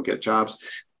 helped people get jobs.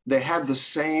 They had the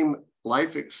same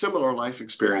similar life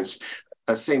experience,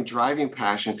 same driving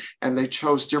passion, and they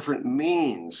chose different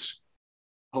means,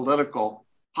 political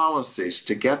policies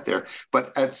to get there.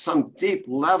 But at some deep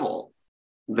level,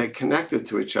 they connected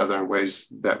to each other in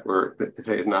ways that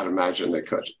they had not imagined they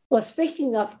could. Well,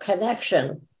 speaking of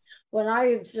connection, when I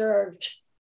observed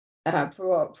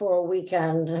for a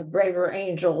weekend Braver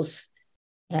Angels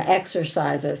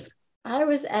exercises, I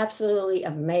was absolutely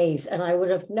amazed, and I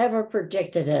would have never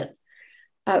predicted it,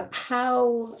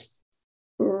 how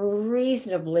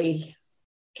reasonably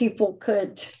people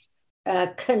could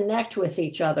connect with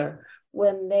each other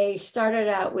when they started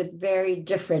out with very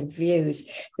different views.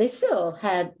 They still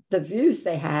had the views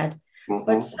they had,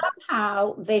 but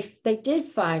somehow they did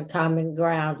find common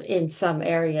ground in some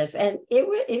areas, and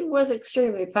it was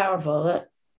extremely powerful.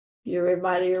 Your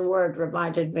word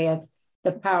reminded me of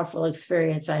the powerful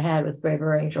experience I had with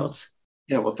Braver Angels.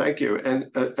 Yeah, well, thank you.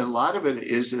 And a lot of it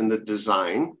is in the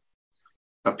design.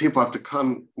 People have to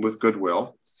come with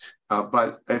goodwill,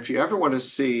 but if you ever want to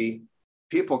see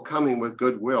people coming with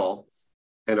goodwill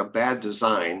and a bad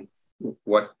design,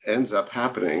 what ends up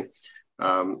happening,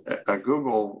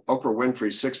 Google Oprah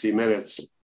Winfrey 60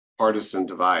 Minutes partisan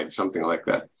divide, something like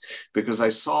that. Because I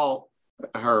saw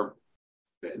her,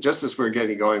 just as we were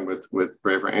getting going with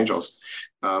Braver Angels,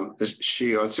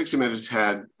 she on 60 Minutes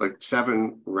had like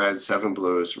 7 reds, 7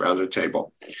 blues around a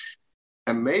table.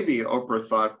 And maybe Oprah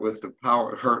thought with the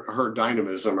power, her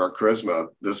dynamism or charisma,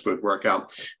 this would work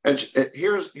out. And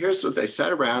here's what they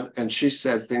sat around, and she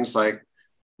said things like,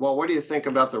 well, what do you think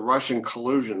about the Russian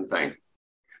collusion thing?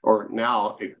 Or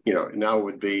now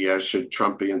would be, should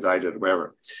Trump be indicted,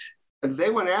 whatever. And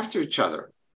they went after each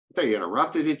other. They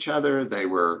interrupted each other. They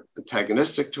were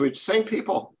antagonistic to same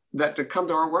people that come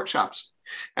to our workshops.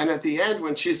 And at the end,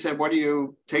 when she said, what are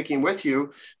you taking with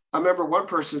you? I remember one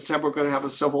person said, we're going to have a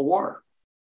civil war.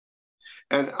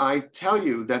 And I tell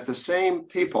you that the same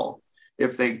people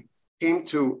if they came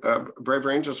to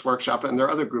Braver Angels workshop, and there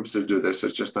are other groups that do this,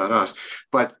 it's just not us.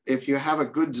 But if you have a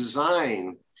good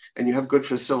design and you have good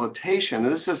facilitation,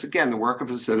 and this is, again, the work of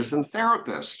a citizen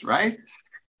therapist, right?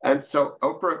 And so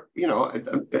Oprah, I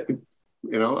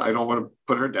don't want to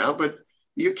put her down, but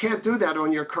you can't do that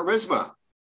on your charisma.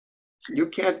 You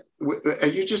can't,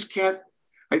 you just can't.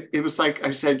 It was like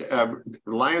I said,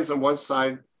 lions on one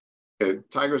side,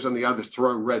 tigers on the other,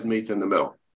 throw red meat in the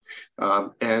middle.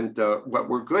 And what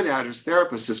we're good at as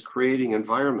therapists is creating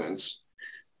environments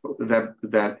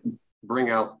that bring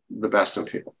out the best in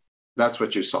people. That's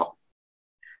what you saw.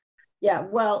 Yeah,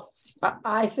 well,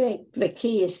 I think the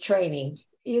key is training.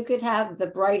 You could have the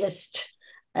brightest,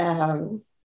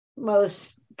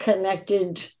 most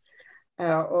connected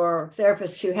or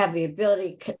therapists who have the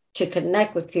ability to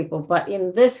connect with people. But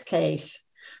in this case,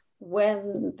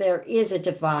 when there is a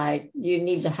divide, you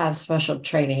need to have special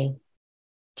training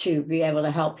to be able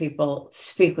to help people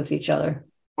speak with each other.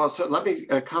 Well, so let me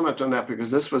comment on that,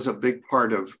 because this was a big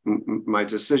part of my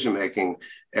decision-making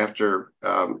after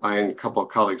I and a couple of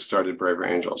colleagues started Braver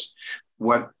Angels.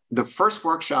 What the first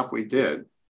workshop we did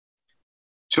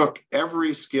took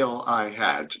every skill I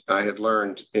had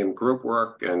learned in group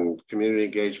work and community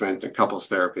engagement and couples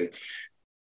therapy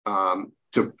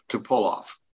to pull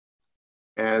off.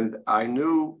 And I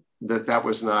knew that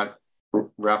was not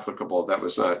replicable, that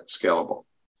was not scalable.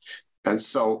 And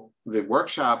so the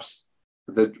workshops,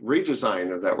 the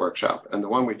redesign of that workshop and the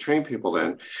one we train people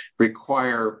in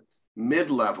require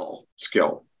mid-level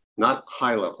skill, not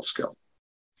high-level skill.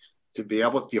 To be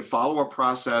able to follow a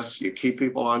process, you keep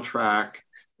people on track,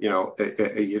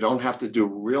 you don't have to do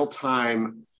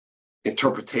real-time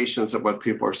interpretations of what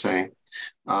people are saying.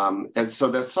 And so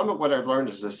that's some of what I've learned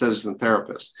as a citizen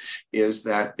therapist, is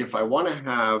that if I want to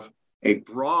have a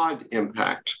broad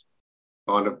impact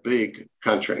on a big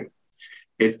country,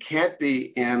 it can't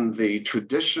be in the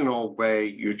traditional way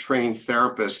you train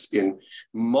therapists in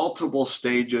multiple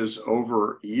stages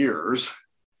over years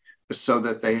so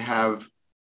that they have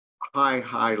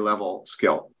high level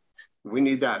skill. We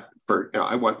need that for,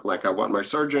 I want my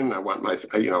surgeon, I want my,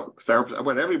 therapist, I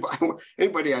want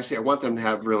anybody I see, I want them to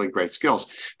have really great skills.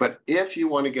 But if you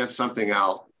want to get something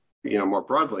out, more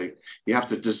broadly, you have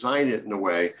to design it in a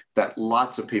way that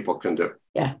lots of people can do.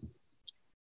 Yeah.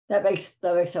 That makes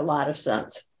a lot of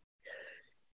sense.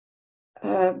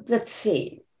 Let's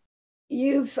see.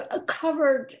 You've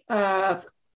touched on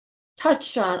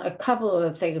a couple of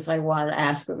the things I wanted to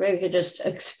ask, but maybe you could just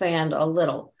expand a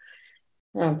little,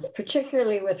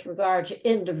 particularly with regard to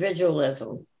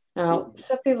individualism. Now,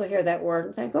 some people hear that word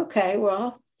and think, okay,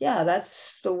 well, yeah,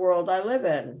 that's the world I live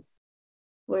in.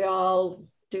 We all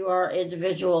do our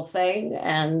individual thing,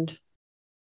 and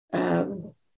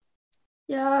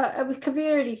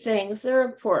community things, they're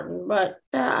important, but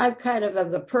I'm kind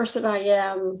of the person I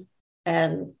am,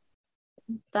 and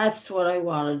that's what I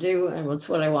want to do, and that's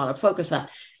what I want to focus on.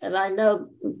 And I know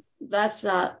that's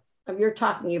not, you're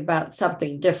talking about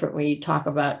something different when you talk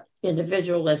about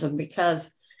individualism,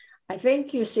 because I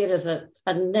think you see it as a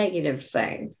negative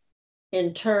thing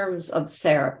in terms of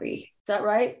therapy. Is that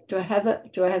right? Do I have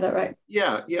that right?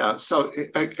 Yeah. So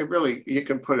you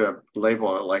can put a label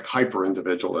on it like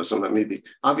hyper-individualism. I mean,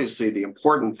 obviously the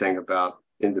important thing about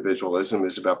individualism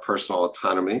is about personal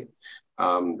autonomy,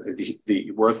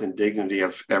 the worth and dignity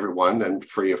of everyone, and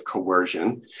free of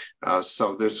coercion.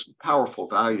 So there's powerful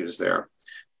values there.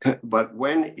 But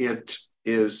when it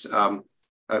is,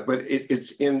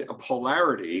 it's in a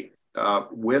polarity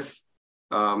with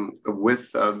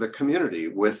the community,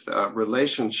 with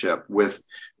relationship, with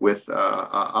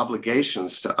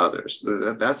obligations to others.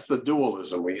 That's the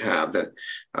dualism we have. That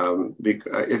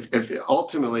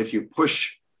if you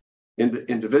push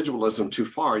individualism too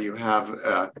far, you have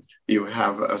a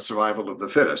survival of the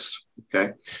fittest.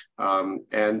 Okay,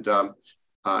 and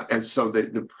so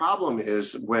the problem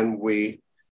is when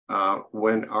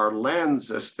our lens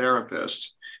as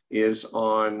therapists is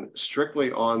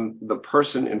strictly on the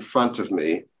person in front of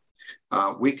me,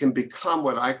 we can become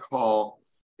what I call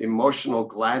emotional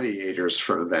gladiators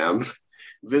for them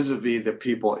vis-a-vis the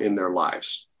people in their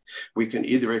lives. We can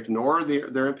either ignore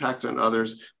their impact on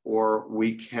others, or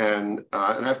we can,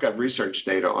 and I've got research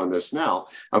data on this now,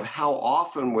 of how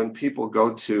often when people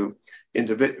go to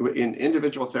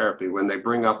individual therapy, when they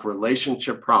bring up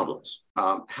relationship problems,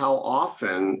 how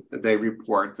often they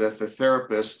report that the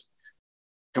therapist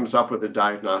comes up with a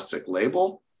diagnostic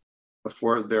label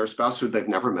for their spouse who they've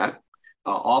never met.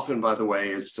 Often, by the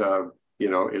way, it's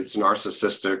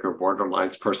narcissistic or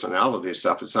borderline personality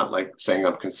stuff. It's not like saying,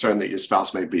 I'm concerned that your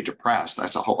spouse may be depressed.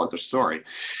 That's a whole other story.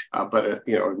 But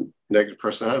negative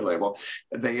personality label.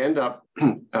 They end up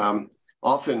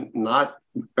often not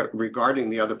regarding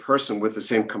the other person with the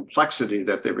same complexity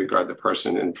that they regard the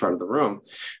person in front of the room.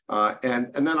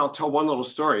 And then I'll tell one little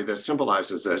story that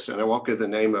symbolizes this. And I won't give the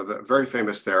name of a very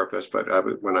famous therapist, but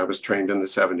when I was trained in the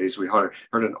 70s, we heard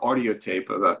an audio tape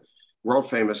of a world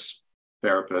famous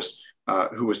therapist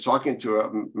who was talking to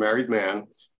a married man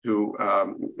who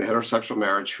heterosexual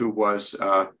marriage, who was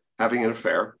having an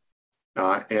affair.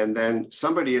 And then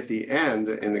somebody at the end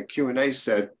in the Q&A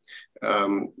said,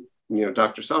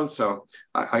 Dr. So-and-so,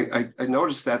 I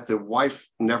noticed that the wife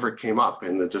never came up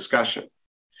in the discussion.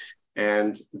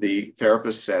 And the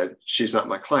therapist said, she's not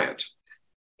my client.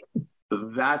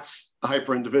 That's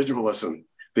hyper-individualism,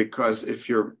 because if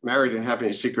you're married and having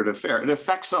a secret affair, it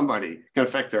affects somebody. It can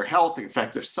affect their health, it can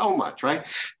affect their so much, right?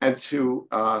 And to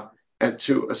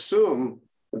assume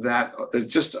that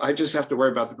I just have to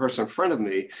worry about the person in front of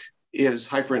me is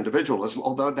hyper-individualism,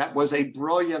 although that was a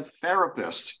brilliant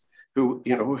therapist who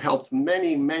helped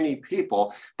many, many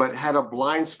people, but had a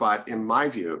blind spot, in my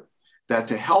view, that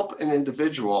to help an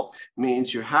individual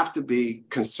means you have to be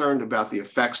concerned about the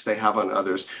effects they have on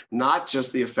others, not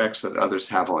just the effects that others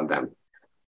have on them.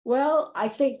 Well, I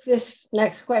think this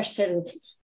next question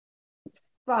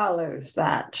follows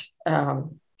that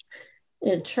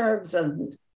in terms of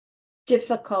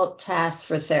difficult tasks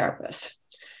for therapists.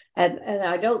 And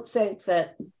I don't think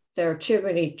that there are too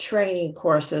many training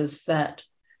courses that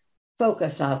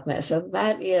focus on this, and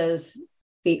that is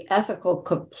the ethical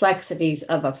complexities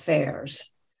of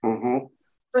affairs. Mm-hmm.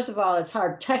 First of all, it's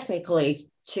hard technically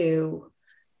you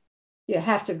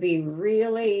have to be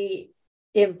really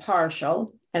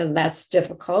impartial, and that's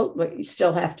difficult, but you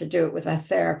still have to do it with a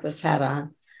therapist hat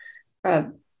on.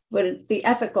 But the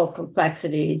ethical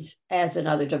complexities adds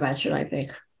another dimension, I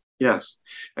think. Yes.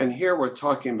 And here we're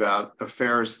talking about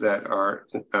affairs that are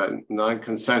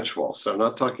non-consensual. So I'm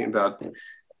not talking about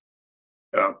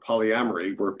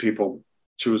polyamory, where people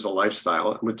choose a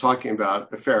lifestyle. We're talking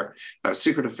about a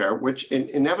secret affair, which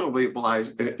inevitably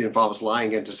involves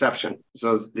lying and deception.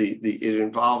 So it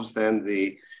involves then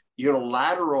the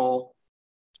unilateral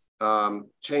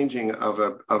changing of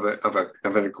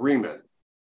an agreement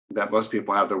that most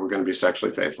people have that we're going to be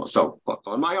sexually faithful. So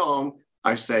on my own,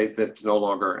 I say that it's no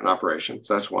longer an operation.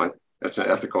 So that's one. That's an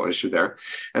ethical issue there.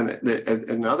 And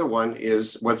another one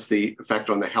is, what's the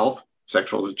effect on the health,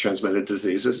 sexually transmitted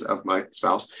diseases of my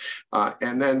spouse?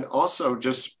 And then also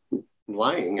just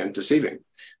lying and deceiving.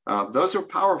 Those are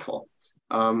powerful.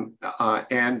 Now,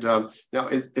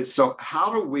 so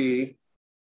how do we,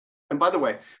 and by the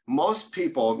way, most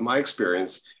people, in my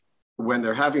experience, when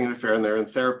they're having an affair and they're in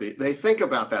therapy, they think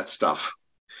about that stuff.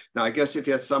 Now, I guess if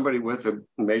you had somebody with a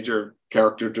major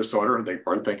character disorder, they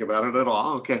weren't thinking about it at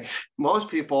all. Okay. Most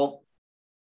people,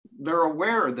 they're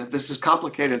aware that this is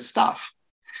complicated stuff.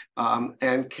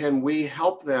 And can we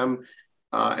help them?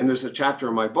 And there's a chapter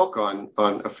in my book on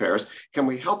affairs. Can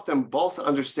we help them both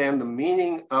understand the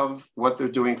meaning of what they're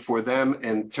doing for them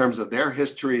in terms of their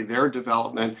history, their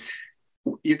development?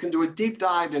 You can do a deep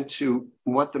dive into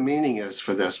what the meaning is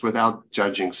for this without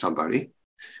judging somebody,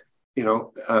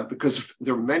 because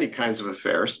there are many kinds of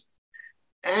affairs.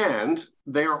 And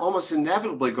they are almost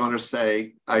inevitably going to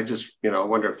say, I just,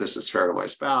 wonder if this is fair to my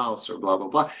spouse or blah, blah,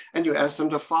 blah. And you ask them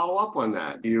to follow up on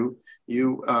that. You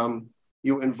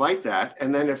invite that.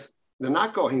 And then if they're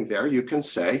not going there, you can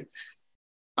say,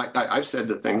 I've said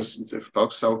to things to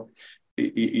folks, so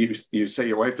you say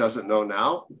your wife doesn't know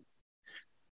now.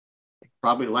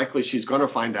 Probably likely she's going to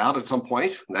find out at some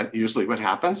point. That's usually what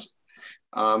happens.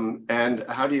 And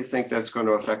how do you think that's going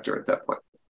to affect her at that point?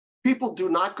 People do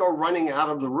not go running out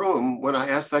of the room when I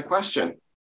ask that question,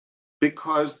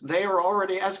 because they are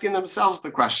already asking themselves the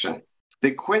question.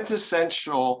 The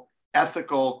quintessential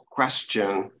ethical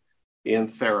question in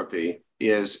therapy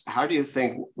is, how do you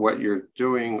think what you're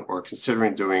doing or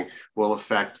considering doing will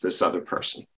affect this other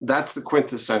person? That's the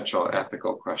quintessential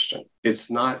ethical question. It's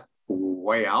not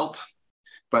way out,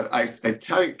 but I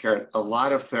tell you, Karen, a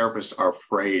lot of therapists are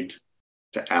afraid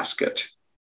to ask it.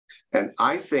 And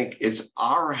I think it's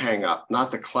our hang up,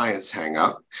 not the client's hang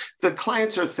up. The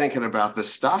clients are thinking about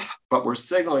this stuff, but we're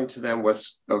signaling to them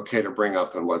what's okay to bring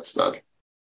up and what's not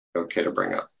okay to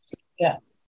bring up. Yeah,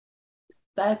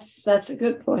 that's a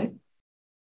good point.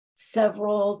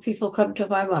 Several people come to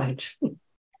my mind.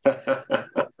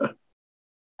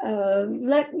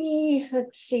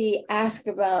 Let's see, ask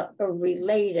about a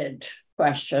related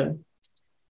question.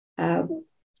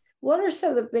 What are some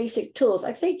of the basic tools?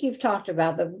 I think you've talked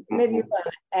about them. Maybe you want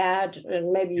to add,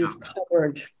 and maybe you've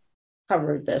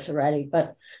covered this already,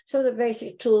 but some of the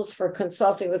basic tools for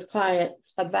consulting with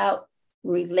clients about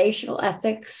relational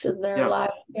ethics in their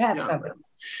lives, you have covered.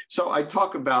 So I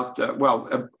talk about,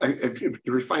 if you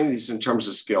refine these in terms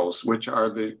of skills, which are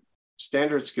the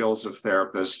standard skills of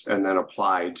therapists and then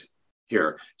applied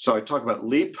here. So I talk about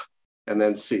LEAP and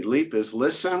then C. LEAP is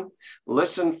listen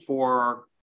for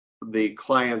the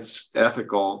client's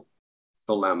ethical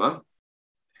dilemma.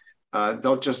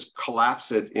 Don't just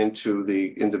collapse it into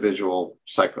the individual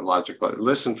psychological,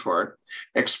 listen for it.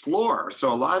 Explore.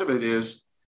 So a lot of it is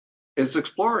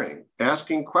exploring,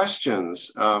 asking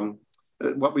questions.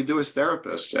 What we do as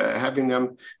therapists, having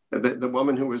them, the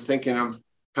woman who was thinking of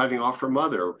cutting off her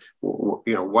mother,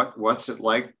 what's it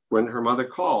like when her mother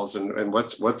calls, and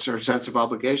what's her sense of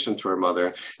obligation to her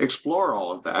mother? Explore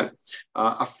all of that.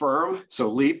 Affirm. So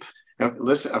LEAP.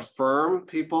 Listen. Affirm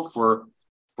people for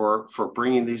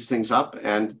bringing these things up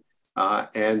and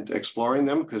exploring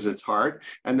them, because it's hard.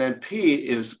 And then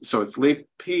it's LEAP.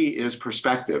 P is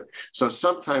perspective. So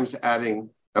sometimes adding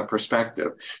a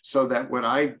perspective, so that what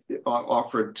I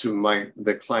offered to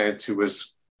the client who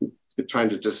was trying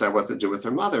to decide what to do with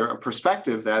her mother, a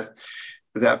perspective that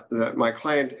my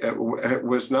client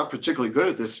was not particularly good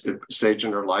at this stage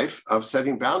in her life of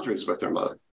setting boundaries with her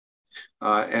mother.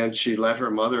 And she let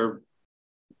her mother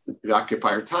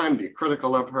occupy her time, be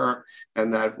critical of her,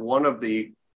 and that one of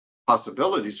the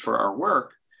possibilities for our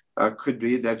work could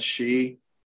be that she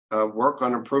work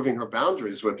on improving her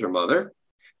boundaries with her mother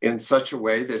in such a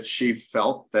way that she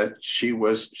felt that she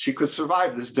could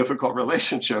survive this difficult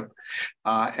relationship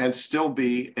and still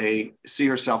see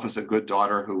herself as a good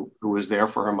daughter who was there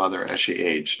for her mother as she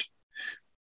aged.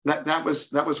 That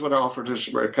was what I offered as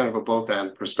kind of a both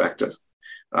and perspective.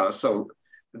 So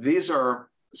these are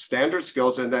standard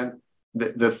skills, and then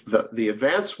the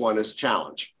advanced one is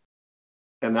challenge,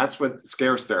 and that's what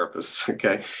scares therapists.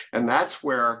 Okay, and that's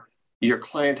where your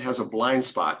client has a blind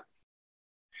spot.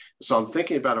 So I'm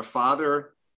thinking about a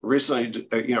father recently,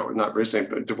 not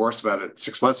recently, but divorced about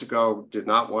 6 months ago, did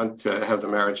not want to have the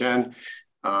marriage end.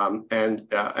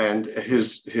 And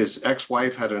his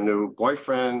ex-wife had a new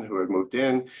boyfriend who had moved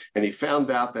in, and he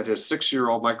found out that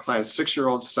my client's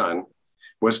 6-year-old son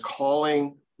was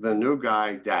calling the new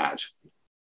guy dad.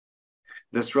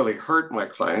 This really hurt my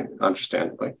client,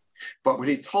 understandably. But what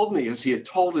he told me is he had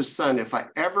told his son, if I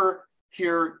ever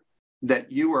hear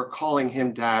that you are calling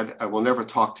him dad, I will never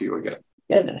talk to you again.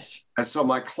 Goodness. And so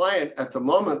my client at the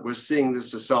moment was seeing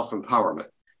this as self-empowerment.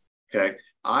 Okay.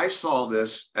 I saw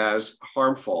this as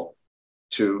harmful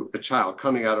to a child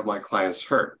coming out of my client's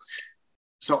hurt.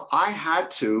 So I had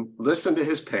to listen to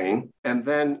his pain and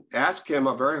then ask him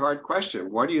a very hard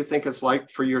question. What do you think it's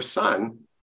like for your son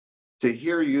to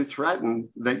hear you threaten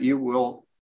that you will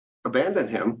abandon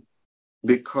him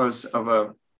because of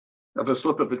a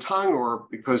slip of the tongue or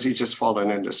because he's just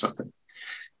fallen into something?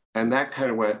 And that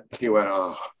kind of he went,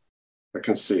 oh, I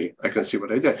can see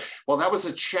what I did. Well, that was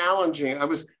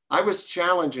I was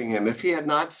challenging him. If he had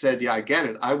not said, yeah, I get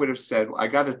it, I would have said, I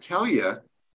got to tell you,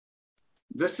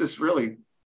 this is really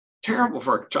terrible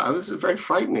for a child. This is very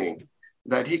frightening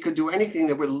that he could do anything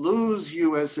that would lose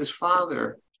you as his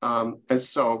father. And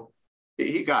so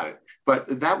he got it.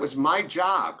 But that was my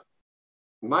job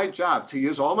to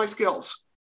use all my skills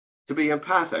to be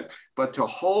empathic, but to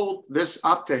hold this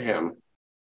up to him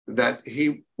that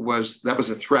was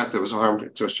a threat that was a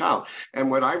harm to his child. And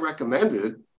what I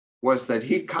recommended was that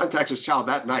he contact his child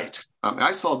that night.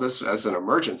 I saw this as an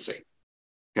emergency.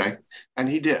 Okay. And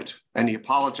he did. And he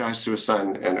apologized to his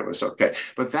son, and it was okay.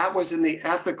 But that was in the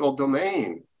ethical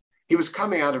domain. He was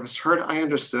coming out of his hurt. I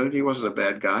understood it. He wasn't a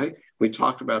bad guy. We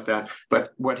talked about that.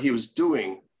 But what he was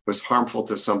doing was harmful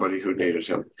to somebody who needed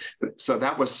him. So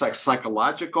that was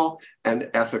psychological and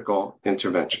ethical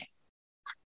intervention.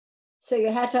 So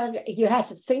you had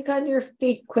to think on your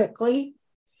feet quickly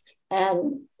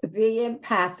and be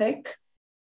empathic.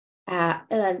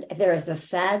 And there's a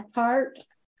sad part.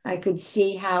 I could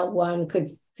see how one could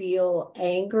feel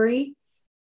angry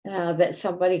that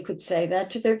somebody could say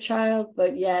that to their child,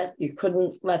 but yet you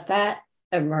couldn't let that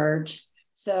emerge.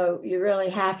 So you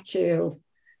really have to,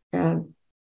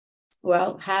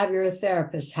 have your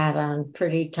therapist hat on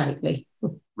pretty tightly.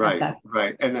 Right.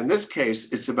 And in this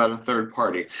case, it's about a third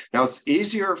party. Now, it's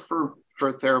easier for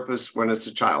therapists when it's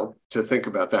a child to think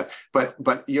about that.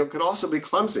 But you could also be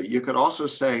clumsy. You could also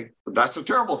say, that's a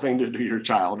terrible thing to do to your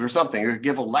child or something, or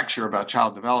give a lecture about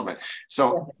child development.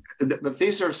 So, but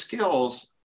these are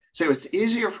skills. So it's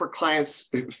easier for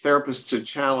therapists to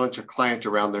challenge a client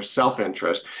around their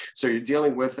self-interest. So you're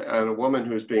dealing with a woman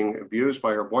who's being abused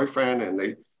by her boyfriend,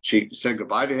 and she said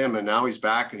goodbye to him, and now he's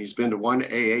back, and he's been to one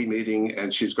AA meeting,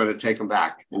 and she's going to take him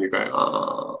back. And you're going,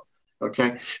 oh,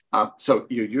 okay. So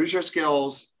you use your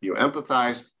skills, you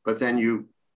empathize, but then you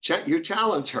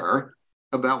challenge her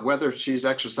about whether she's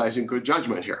exercising good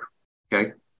judgment here,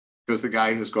 okay? Because the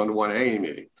guy has gone to one AA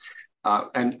meeting.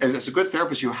 And as a good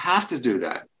therapist, you have to do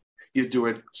that. You do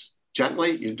it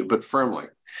gently, you do it firmly.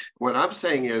 What I'm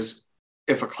saying is,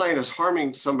 if a client is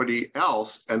harming somebody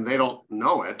else and they don't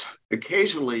know it,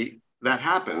 occasionally that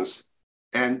happens,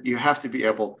 and you have to be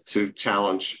able to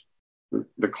challenge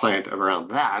the client around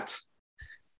that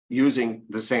using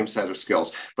the same set of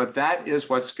skills. But that is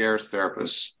what scares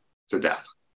therapists to death.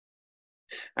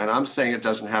 And I'm saying it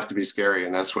doesn't have to be scary,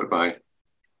 and that's what my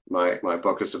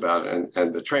book is about,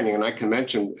 and the training. And I can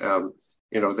mention,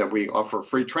 that we offer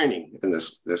free training in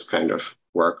this kind of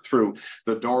work through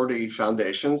the Doherty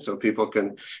Foundation. So people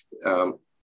can,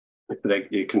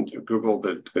 you can Google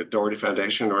the Doherty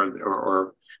Foundation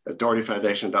or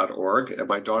dohertyfoundation.org. And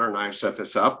my daughter and I have set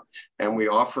this up, and we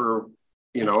offer,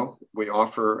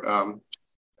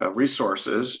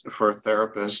 resources for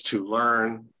therapists to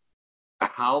learn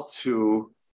how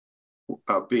to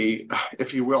be,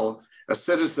 if you will, a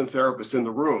citizen therapist in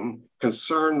the room,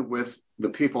 concerned with the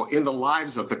people in the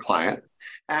lives of the client.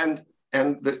 And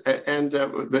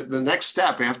the next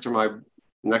step after my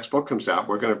next book comes out,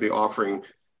 we're going to be offering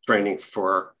training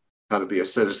for how to be a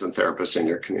citizen therapist in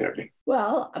your community.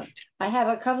 Well, I have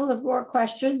a couple of more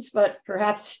questions, but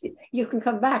perhaps you can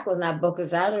come back when that book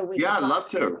is out. I'd love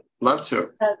to.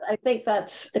 Because I think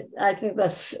that's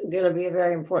going to be a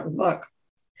very important book.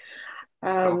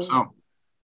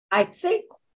 I think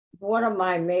one of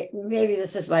my, maybe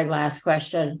this is my last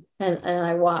question, and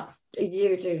I want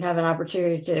you to have an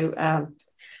opportunity to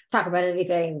talk about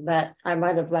anything that I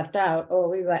might have left out, or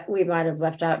we might have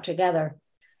left out together.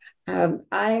 I'm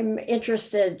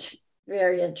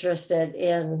very interested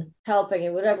in helping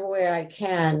in whatever way I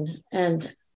can,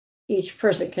 and each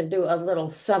person can do a little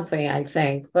something, I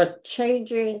think, but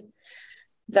changing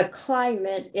the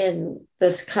climate in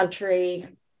this country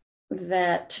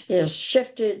that is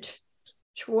shifted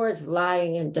towards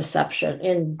lying and deception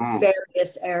in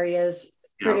various areas,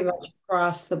 pretty much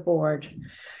across the board.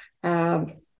 I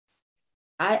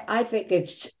think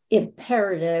it's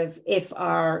imperative if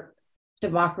our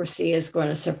democracy is going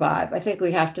to survive. I think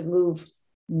we have to move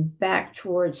back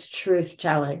towards truth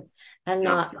telling and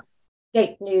not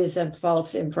fake news and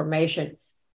false information.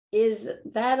 Is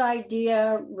that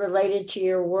idea related to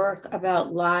your work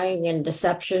about lying and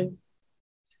deception?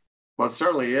 Well, it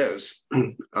certainly is.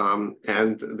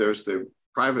 And there's the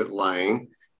private lying,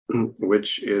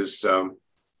 which is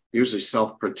usually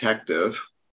self-protective.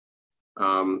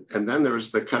 And then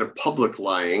there's the kind of public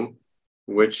lying,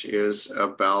 which is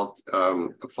about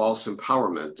false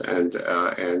empowerment and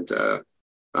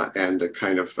a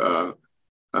kind of,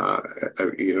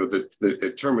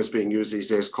 the term is being used these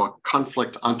days called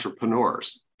conflict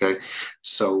entrepreneurs. Okay,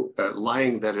 so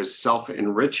lying that is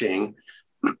self-enriching.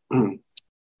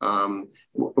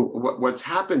 What's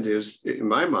happened is, in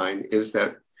my mind, is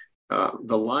that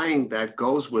the lying that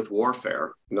goes with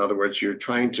warfare, in other words, you're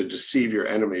trying to deceive your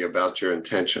enemy about your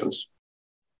intentions.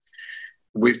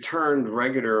 We've turned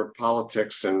regular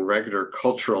politics and regular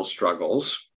cultural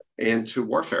struggles into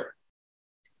warfare.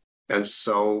 And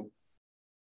so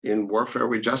in warfare,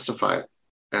 we justify it.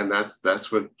 And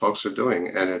that's what folks are doing.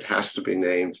 And it has to be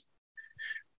named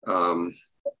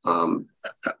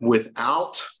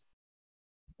without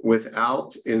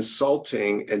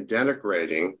insulting and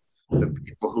denigrating the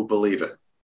people who believe it.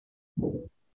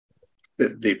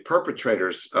 The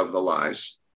perpetrators of the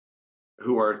lies,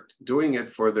 who are doing it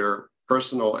for their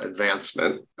personal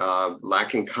advancement,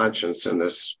 lacking conscience in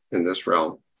this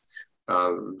realm,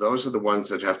 those are the ones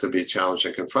that have to be challenged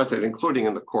and confronted, including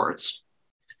in the courts,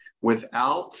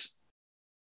 without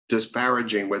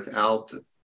disparaging, without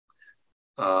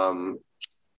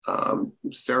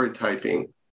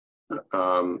stereotyping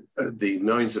the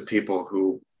millions of people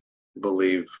who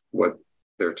believe what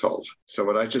they're told. So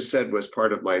what I just said was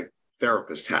part of my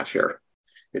therapist hat here.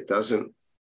 It doesn't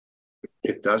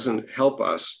help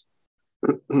us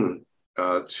to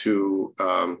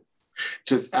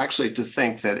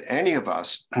think that any of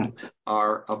us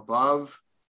are above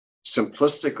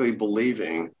simplistically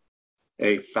believing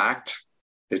a fact,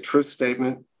 a truth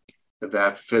statement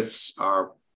that fits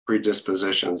our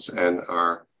predispositions and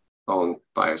our own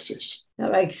biases.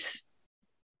 That makes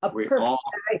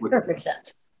perfect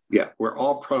sense. Yeah, we're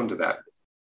all prone to that.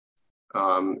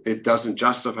 It doesn't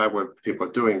justify what people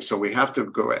are doing. So we have to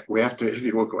go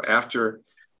after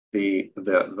the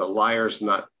liars,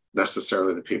 not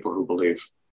necessarily the people who believe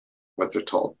what they're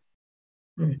told.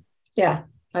 Yeah,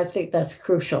 I think that's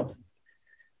crucial.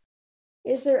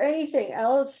 Is there anything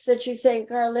else that you think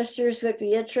our listeners would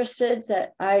be interested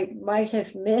that I might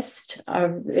have missed?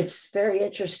 It's a very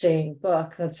interesting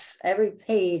book. That's every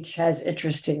page has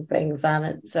interesting things on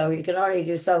it, so you can only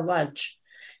do so much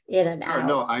in an hour.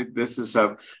 No,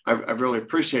 I've really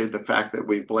appreciated the fact that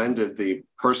we blended the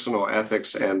personal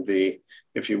ethics and the,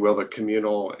 if you will, the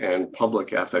communal and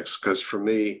public ethics. Because for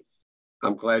me,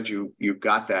 I'm glad you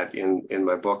got that in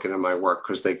my book and in my work,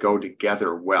 because they go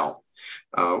together well.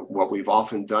 What we've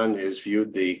often done is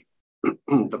viewed the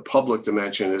public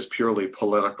dimension as purely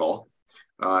political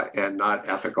and not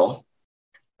ethical.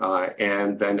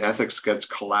 And then ethics gets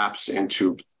collapsed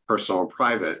into personal and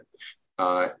private.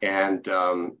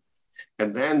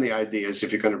 And then the idea is,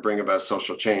 if you're going to bring about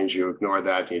social change, you ignore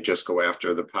that and you just go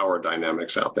after the power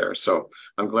dynamics out there. So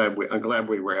I'm glad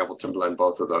we were able to blend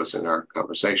both of those in our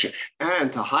conversation,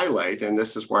 and to highlight, and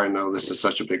this is where I know this is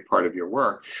such a big part of your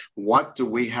work, what do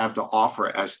we have to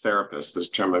offer as therapists? This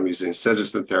term I'm using,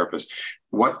 citizen therapists.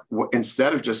 What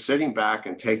instead of just sitting back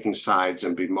and taking sides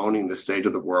and bemoaning the state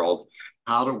of the world,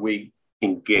 how do we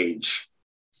engage?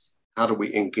 How do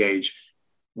we engage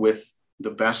with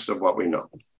the best of what we know?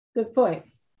 Good point.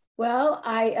 Well,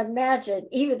 I imagine,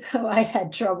 even though I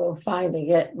had trouble finding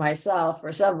it myself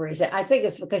for some reason, I think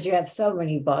it's because you have so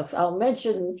many books. I'll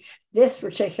mention this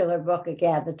particular book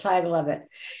again, the title of it,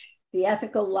 The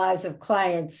Ethical Lives of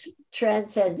Clients,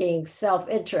 Transcending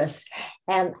Self-Interest.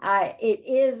 And it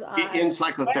is in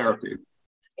psychotherapy.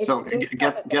 So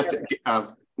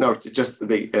no, just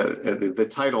the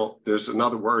title, there's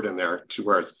another word in there, 2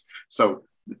 words. So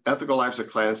Ethical Lives of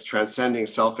Clients, Transcending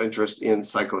Self-Interest in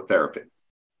Psychotherapy.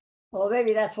 Well,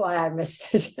 maybe that's why I missed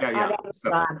it on Amazon.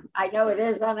 So, I know it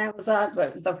is on Amazon,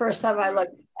 but the first time I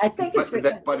looked, I think it's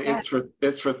because... But it's for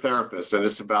therapists, and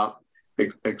it's about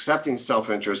accepting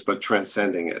self-interest, but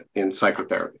transcending it in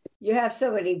psychotherapy. You have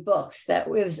so many books that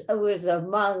it was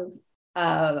among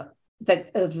the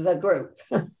group.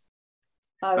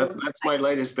 That's my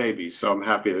latest baby, so I'm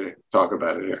happy to talk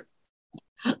about it here.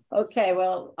 Okay,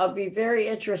 well, I'll be very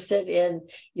interested in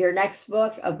your next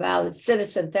book about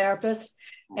citizen therapists.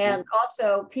 Mm-hmm. And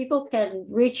also, people can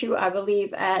reach you, I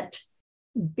believe, at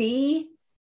Doherty,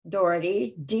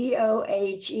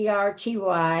 DOHERTY,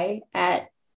 at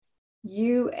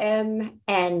UMN@edu,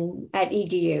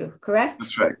 correct?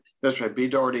 That's right. That's right.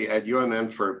 Doherty at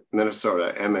UMN for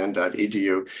Minnesota,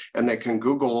 mn.edu. And they can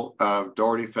Google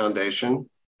Doherty Foundation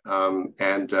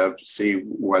and see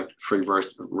what free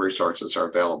resources are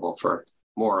available for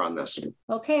more on this.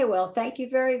 Okay, well, thank you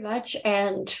very much.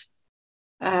 And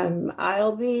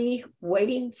I'll be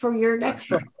waiting for your next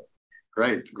book.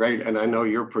 Great. And I know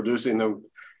you're producing them.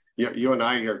 You and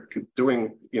I are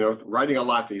doing, writing a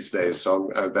lot these days.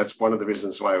 So that's one of the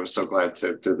reasons why I was so glad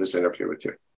to do this interview with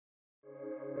you.